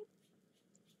to be?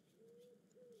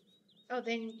 Oh,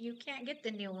 then you can't get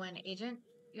the new one, Agent.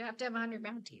 You have to have 100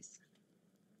 bounties.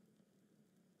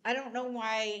 I don't know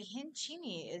why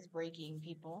Hinchini is breaking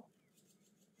people.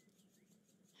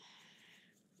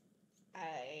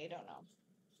 I don't know.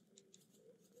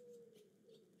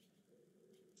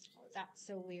 That's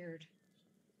so weird.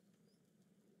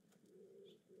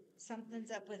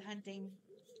 Something's up with hunting.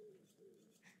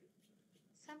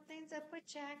 Something's up with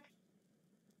Jack.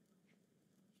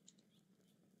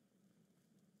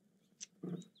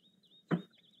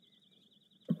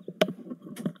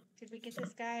 Did we get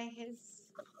this guy his...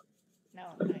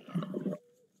 No, not yet.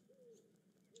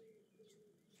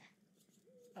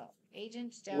 Oh,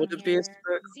 agent's down Would it be a here.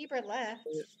 spirit? Zebra left.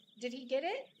 Did he get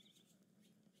it?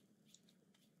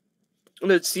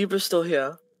 No, Zebra's still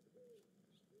here.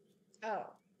 Oh.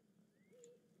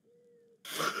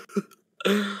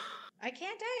 I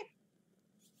can't type.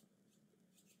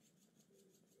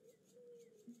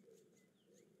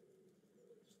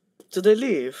 Did they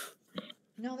leave?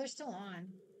 No, they're still on.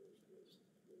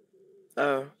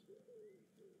 Oh.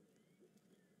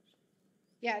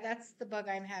 Yeah, that's the bug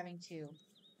I'm having too.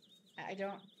 I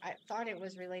thought it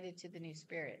was related to the new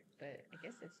spirit, but I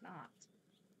guess it's not.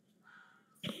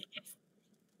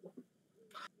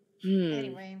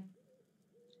 Anyway.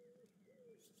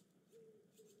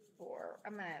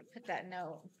 I'm going to put that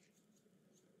note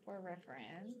for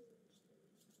reference.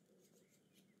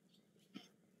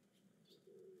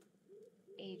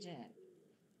 Agent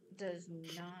does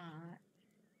not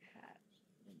have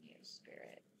the new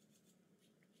spirit.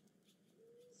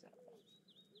 So,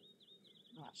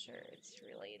 I'm not sure it's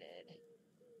related.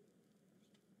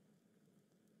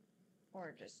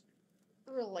 Or just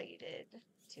related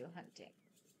to hunting.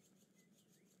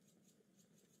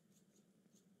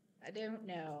 I don't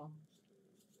know.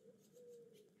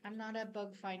 I'm not a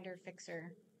bug finder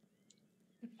fixer.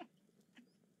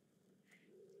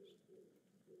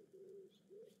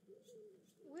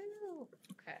 Woo!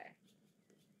 Okay.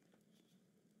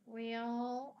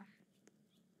 Well,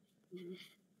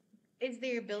 is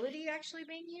the ability actually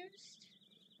being used?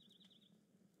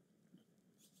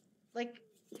 Like,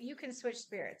 you can switch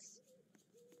spirits.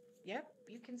 Yep,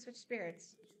 you can switch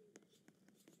spirits.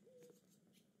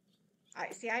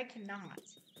 I cannot.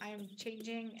 I'm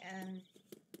changing and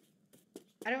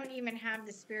I don't even have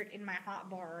the spirit in my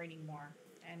hotbar anymore.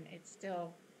 And it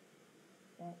still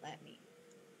won't let me.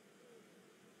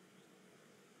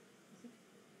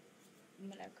 I'm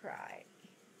gonna cry.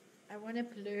 I wanna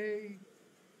play.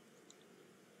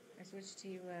 I switch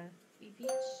to Beach.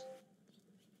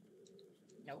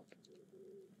 Nope.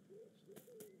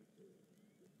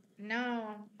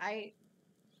 No,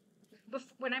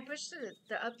 when I pushed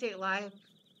the update live,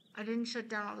 I didn't shut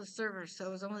down all the servers, so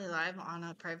it was only live on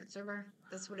a private server.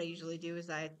 That's what I usually do.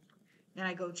 Then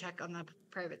I go check on the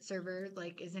private server,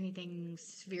 like, is anything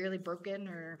severely broken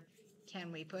or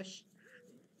can we push?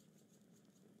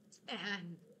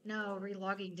 And no,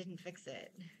 relogging didn't fix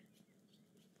it.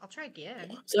 I'll try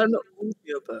again. Is that not an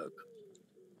audio bug?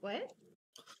 What?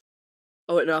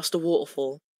 Oh wait, no, that's the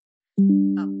waterfall.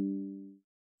 Oh.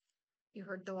 You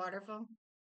heard the waterfall?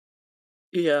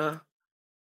 Yeah.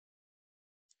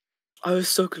 I was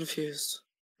so confused.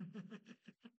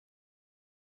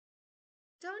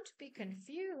 Don't be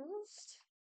confused.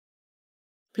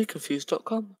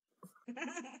 BeConfused.com.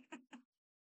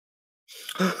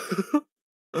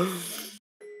 Oh,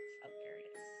 there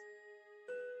it is.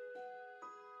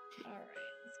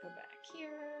 Alright, let's go back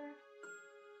here.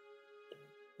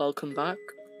 Welcome back.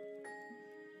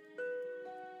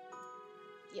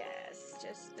 Yes,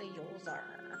 just the Yolzar.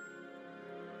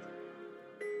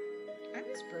 I'm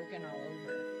just broken all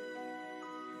over.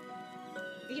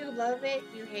 You love it,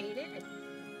 you hate it.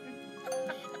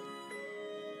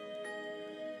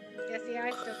 Yeah, see,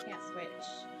 I still can't switch.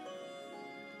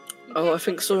 Oh, I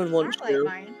think someone wants you.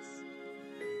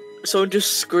 Someone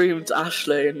just screamed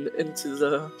Ashley into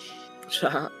the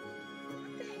chat. What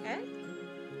the heck?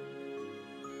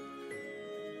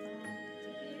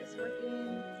 It's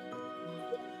working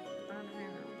on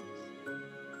house.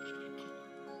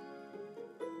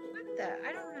 What the? I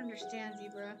don't understand,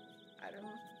 Zebra. I don't.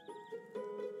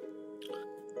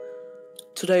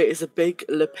 Today is a big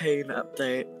Le Pen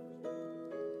update.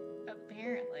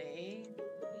 Apparently,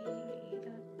 we need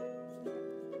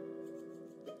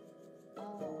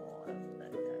all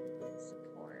of the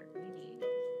support we need.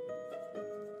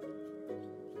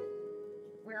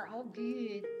 We're all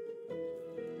good.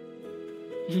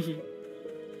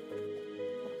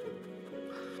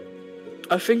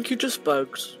 I think you just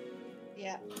bugged.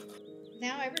 Yeah.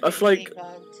 Now I everybody's feel like getting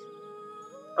bugged.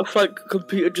 I feel like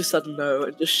computer just said no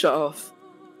and just shut off.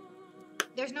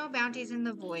 There's no bounties in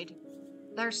the void.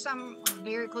 There's some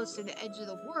very close to the edge of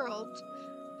the world,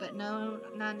 but none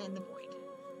in the void.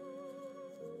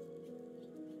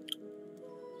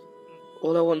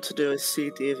 All I want to do is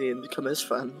see Davy and become his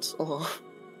friend. Oh,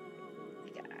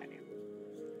 God.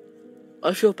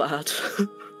 I feel bad.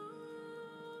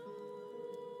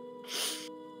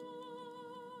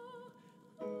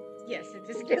 Yes, it's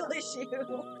a skill issue.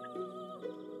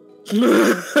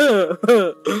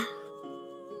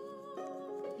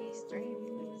 He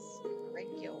streams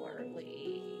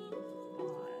regularly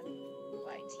on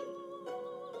YT.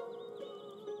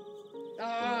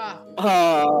 Ah,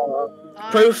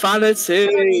 profanity,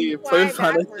 on TY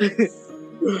profanity. backwards.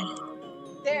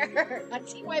 There, on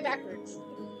TY backwards.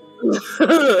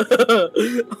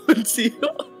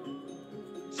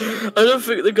 I don't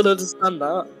think they're gonna understand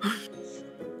that.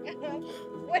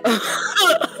 What?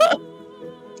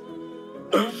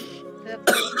 The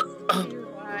place to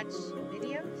watch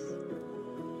videos.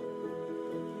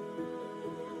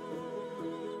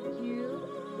 YouTube.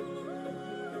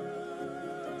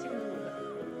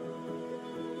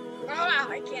 Ah,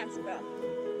 I can't spell.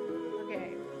 Okay.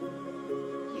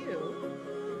 You.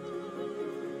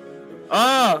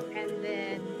 Ah! And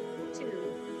then 2.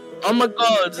 Oh my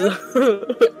god!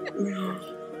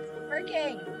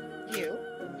 Working. You.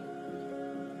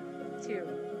 2.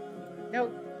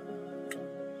 Nope.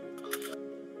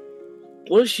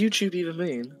 What does YouTube even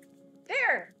mean?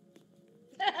 There.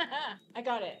 I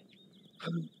got it.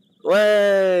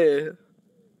 Way!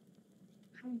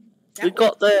 That We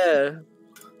got there!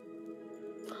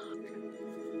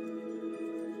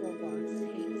 Roblox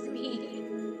hates me.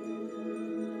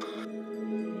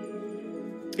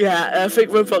 Yeah, I think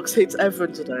Roblox hates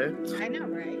everyone today. I know,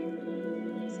 right?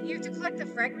 So you have to collect the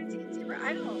fragments in zero.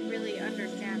 I don't really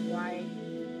understand why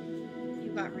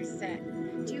you got reset.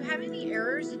 Do you have any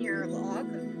errors in your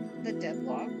log? The dev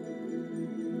log?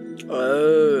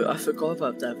 Oh, I forgot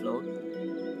about devlog.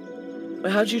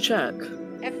 Wait, how'd you check?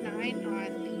 F9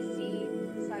 on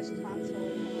PC/console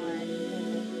on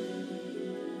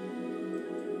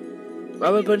mobile. I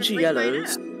have a bunch of Bring mine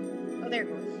yellows. up. Oh, there it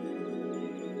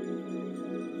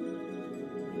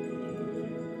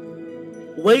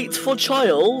goes. Wait for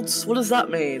child? What does that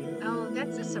mean? Oh,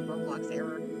 that's just a Roblox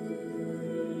error.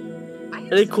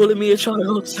 Are they calling me a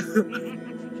child?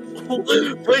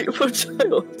 Wait for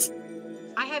child.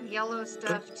 I have yellow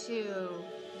stuff too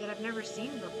that I've never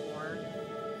seen before.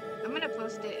 I'm gonna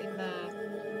post it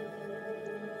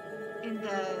in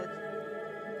the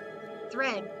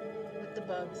thread with the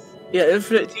bugs. Yeah,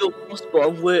 infinite deal possible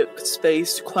on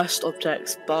workspace, quest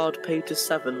objects, barred pages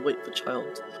 7, wait for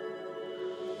child.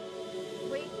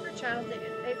 Wait for child. It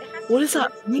has What to does do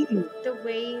that mean? with the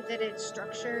way that it's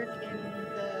structured in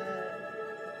the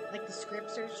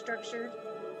scripts are structured.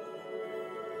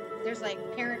 There's like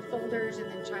parent folders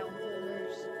and then child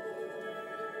folders.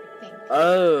 I think.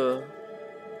 Oh,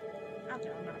 I'll do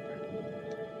it.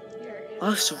 Here is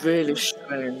that's really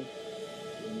strange.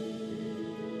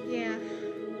 Yeah.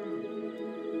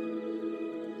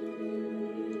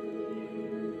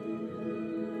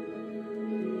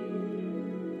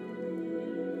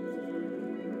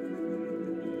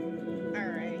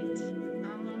 Alright.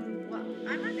 Well,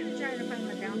 I'm not gonna try to find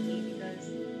my bounty because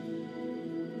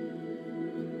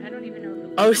I don't even know who.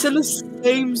 Oh, it's in the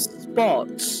same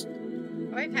spot.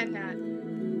 Oh, I've had that.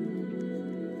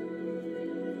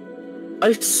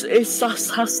 It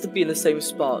has to be in the same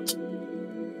spot.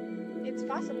 It's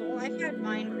possible. I've had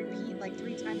mine repeat like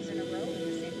 3 times in a row in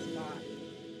the same spot.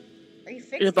 Are you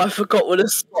fixing? Yeah, but I forgot what the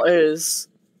spot is.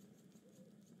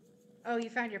 Oh, you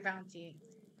found your bounty.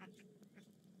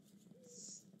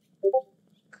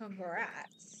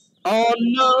 Congrats. Oh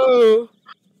no!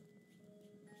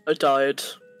 I died.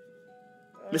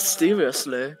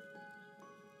 Mysteriously.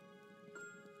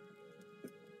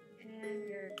 And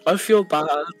you're... I feel bad.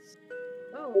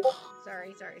 Oh,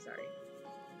 sorry.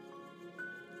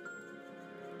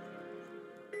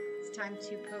 It's time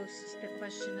to post the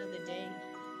question of the day.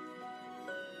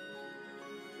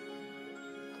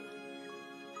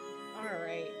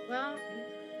 Alright, well,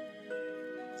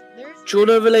 there's... Do you want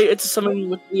to relate it to something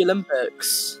with the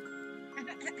Olympics?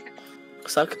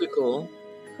 Because that could be cool.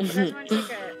 You guys want to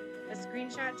take a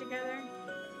screenshot together?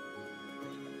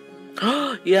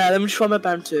 Yeah, let me try my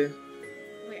bounty.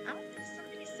 Wait,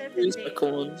 somebody said Use that my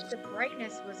coins. the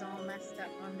brightness was all messed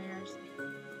up on theirs.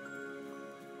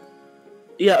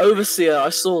 Yeah, Overseer, I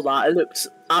saw that. It looked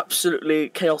absolutely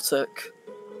chaotic.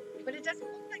 But it doesn't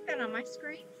look like that on my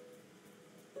screen.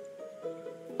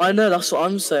 I know, that's what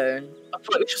I'm saying. I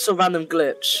feel like it's just a random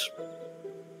glitch.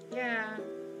 Yeah,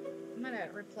 I'm gonna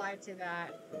reply to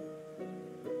that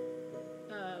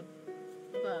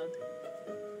bug.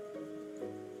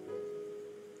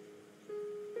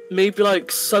 Maybe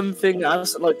like something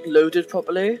hasn't like loaded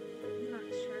properly. I'm not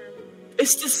sure.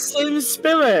 It's the same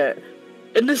spirit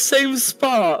in the same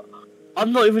spot.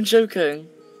 I'm not even joking.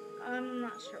 I'm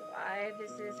not sure why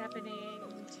this is happening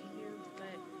to you,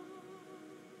 but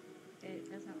it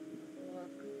doesn't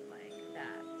look like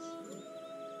that.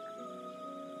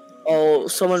 Oh,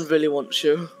 someone really wants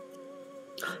you.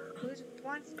 Who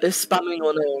wants me? They're spamming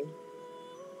your name.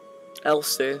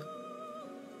 Elsie.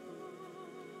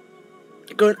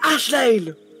 You're going,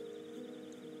 Ashlane!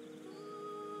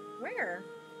 Where?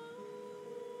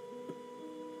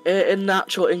 In the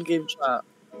actual in-game chat.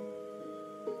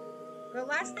 The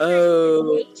last thing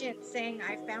Oh. I see is agent saying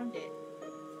I found it.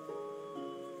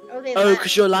 Oh, they Oh, left.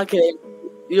 because you're lagging.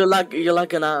 You're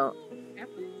lagging out. Yep.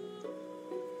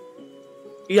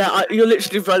 Yeah, you're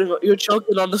literally running. You're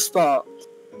jogging on the spot.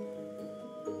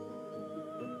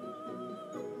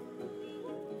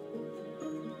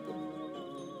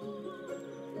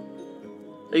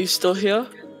 Are you still here?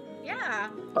 Yeah.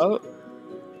 Oh.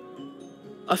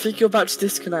 I think you're about to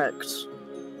disconnect.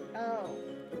 Oh.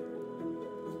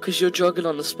 Because you're jogging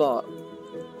on the spot.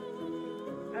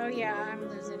 Oh yeah, I'm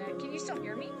losing it. Can you still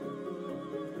hear me?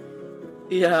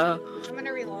 Yeah. I'm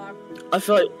gonna relog. I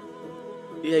feel like...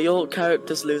 Yeah, your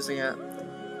character's losing it.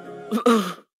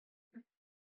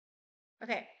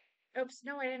 Okay. Oops,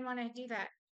 no, I didn't want to do that.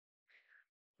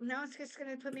 Now it's just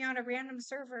gonna put me on a random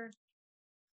server.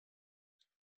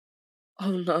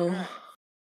 Oh no. Alright.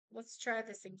 Let's try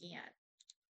this again.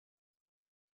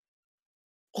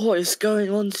 What is going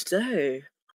on today?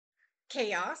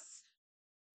 Chaos.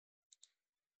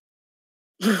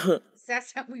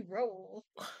 That's how we roll.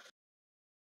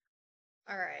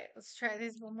 Alright, let's try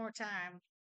this one more time.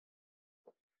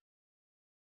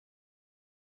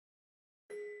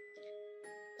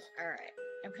 Alright,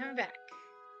 I'm coming back.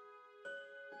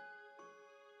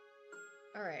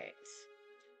 Alright.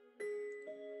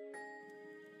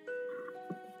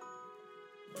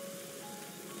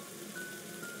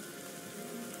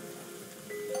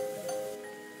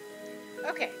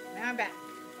 Okay, now I'm back.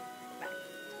 Back.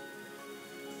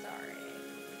 Sorry.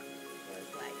 Was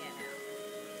lagging out.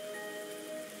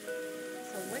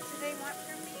 So what do they want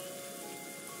from me?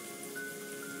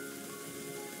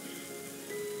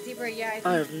 Zebra, yeah,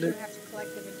 I think you have to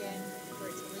collect them again for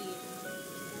it to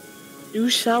leave. You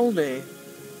shall me.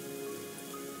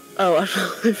 Oh, I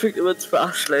think it was for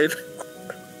Ashley.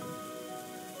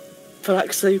 But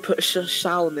actually put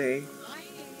shall me. Why do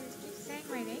you keep saying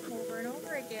my name over and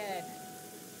over again?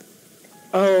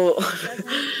 Oh.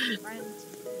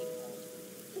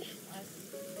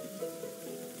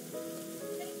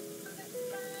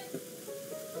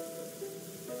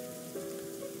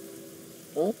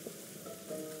 Oh.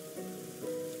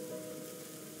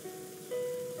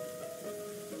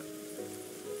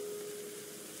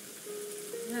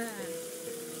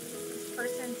 This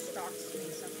person stalks me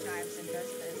sometimes and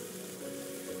does this.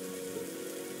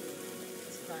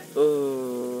 It's fun.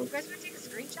 Oh. You guys want to take a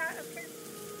screenshot of it?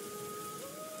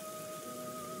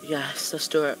 Yes, let's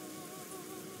do it.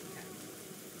 Okay.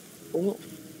 Oh.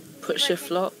 Put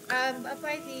shift lock. Up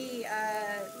by the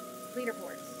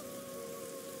leaderboards.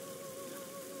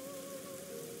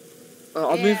 Oh,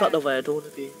 I'll move out the way. I don't want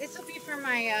to be. This will be for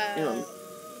my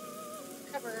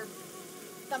cover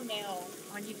thumbnail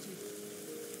on YouTube.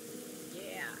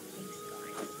 Yeah, thanks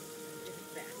guys. You're the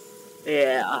best.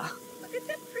 Yeah. Look at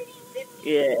the pretty zippies.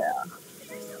 Yeah.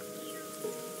 They're so cute.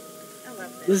 I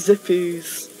love The this. zippies.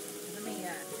 Let me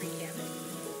recap it.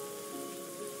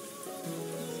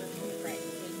 So right,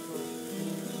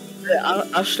 Yeah,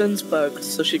 Ashlyn's bugged,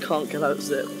 so she can't get out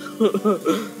zip.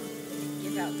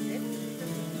 Get out zip.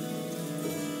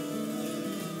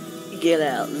 Get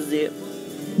out zip.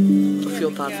 I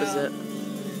feel bad for zip.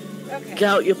 Okay. Get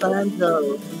out your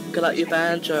banjo. Get out your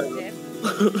banjo.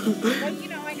 Well, you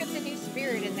know, I got the new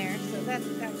spirit in there, so that's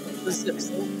good. The zip.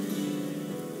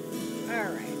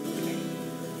 Alright, okay.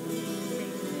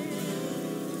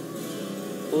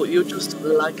 Oh, you're just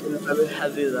lagging very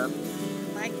heavy then.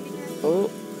 Lagging again? Oh.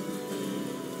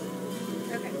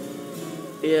 Okay.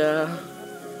 Yeah.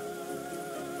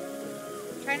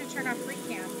 I'm trying to turn off free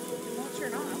cam. It won't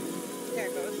turn off. There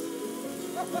it goes.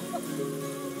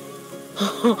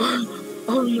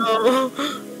 Oh no.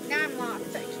 Now I'm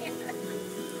lost. I can't.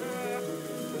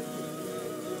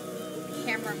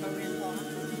 Camera mode is lost.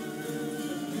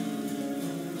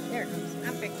 There it goes.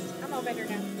 I'm fixed. I'm all better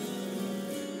now.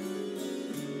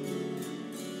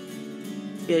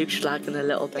 Yeah, you're just lagging a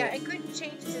little bit. Yeah, I couldn't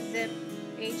change to zip,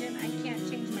 agent. I can't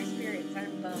change my spirits.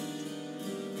 I'm bummed.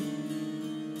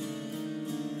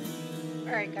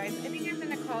 Alright, guys. I think I'm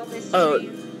going to call this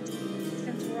stream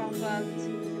since we're all bugged.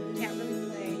 We can't really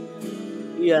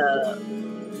play. Yeah.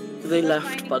 They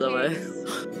left, by the way.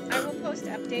 I will post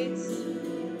updates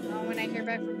when I hear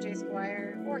back from Jay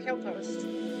Squire, or he'll post.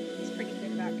 He's pretty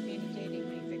good about communicating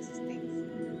when he fixes things.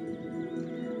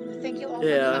 Thank you all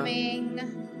for coming.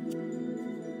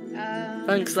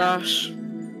 Thanks, Ash.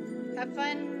 Have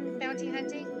fun bounty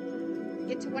hunting.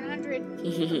 Get to 100.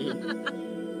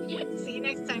 See you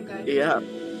next time, guys. Yeah.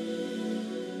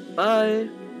 Bye.